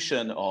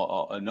institution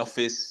or an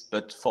office,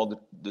 but for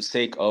the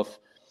sake of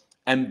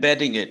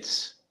embedding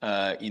it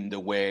in the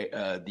way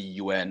the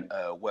UN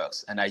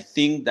works. And I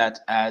think that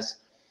has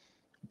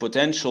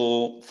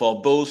potential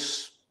for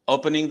both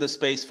opening the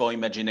space for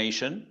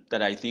imagination,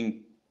 that I think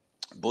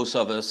both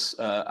of us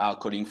are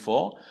calling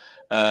for,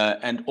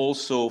 and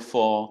also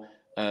for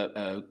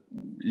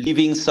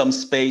leaving some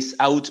space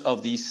out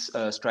of this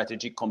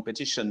strategic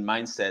competition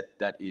mindset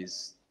that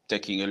is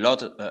taking a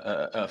lot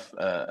of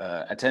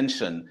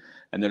attention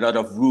and a lot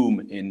of room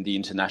in the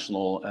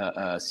international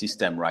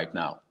system right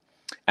now.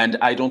 And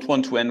I don't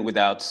want to end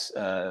without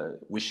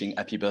wishing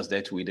happy birthday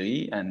to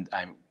IDDRI, and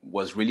I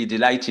was really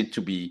delighted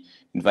to be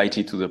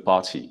invited to the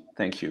party.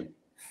 Thank you.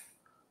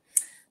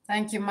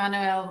 Thank you,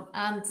 Manuel.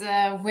 And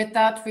with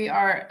that, we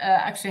are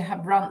actually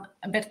have run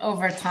a bit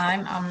over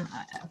time.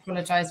 I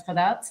apologize for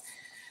that.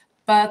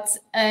 But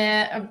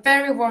a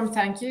very warm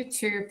thank you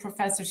to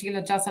Professor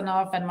Sheila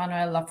Jasanoff and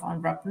Manuel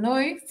Lafont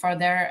Rapnouil for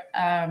their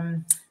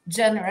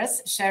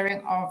generous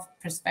sharing of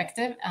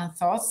perspective and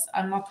thoughts.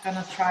 I'm not going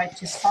to try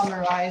to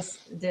summarize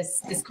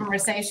this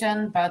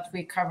conversation, but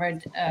we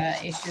covered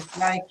issues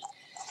like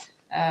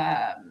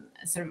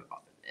sort of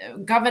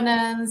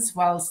governance,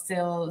 while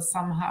still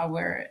somehow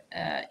we're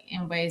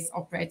in ways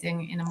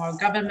operating in a more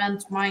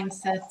government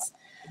mindset.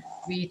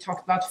 We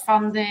talked about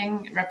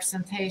funding,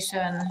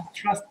 representation,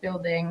 trust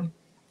building,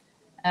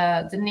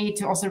 the need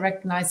to also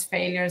recognize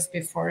failures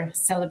before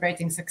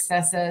celebrating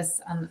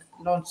successes and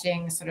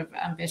launching sort of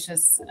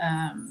ambitious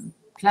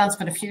plans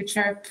for the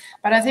future.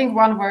 But I think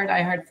one word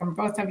I heard from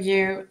both of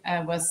you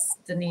was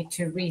the need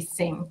to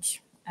rethink.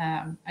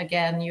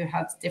 Again, you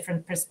had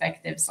different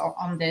perspectives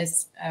on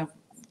this,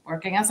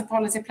 working as a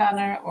policy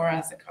planner or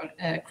as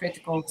a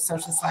critical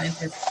social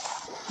scientist,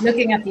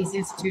 looking at these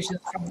institutions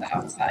from the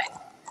outside.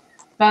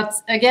 But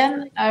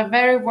again, a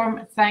very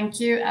warm thank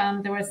you.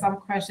 And there were some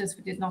questions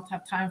we did not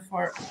have time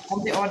for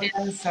from the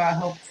audience. So I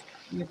hope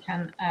you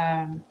can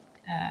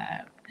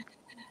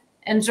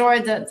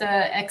enjoy the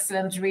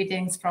excellent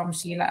readings from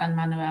Sheila and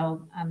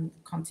Manuel and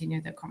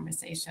continue the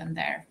conversation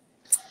there.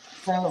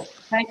 So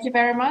thank you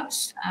very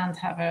much and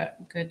have a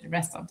good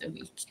rest of the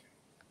week.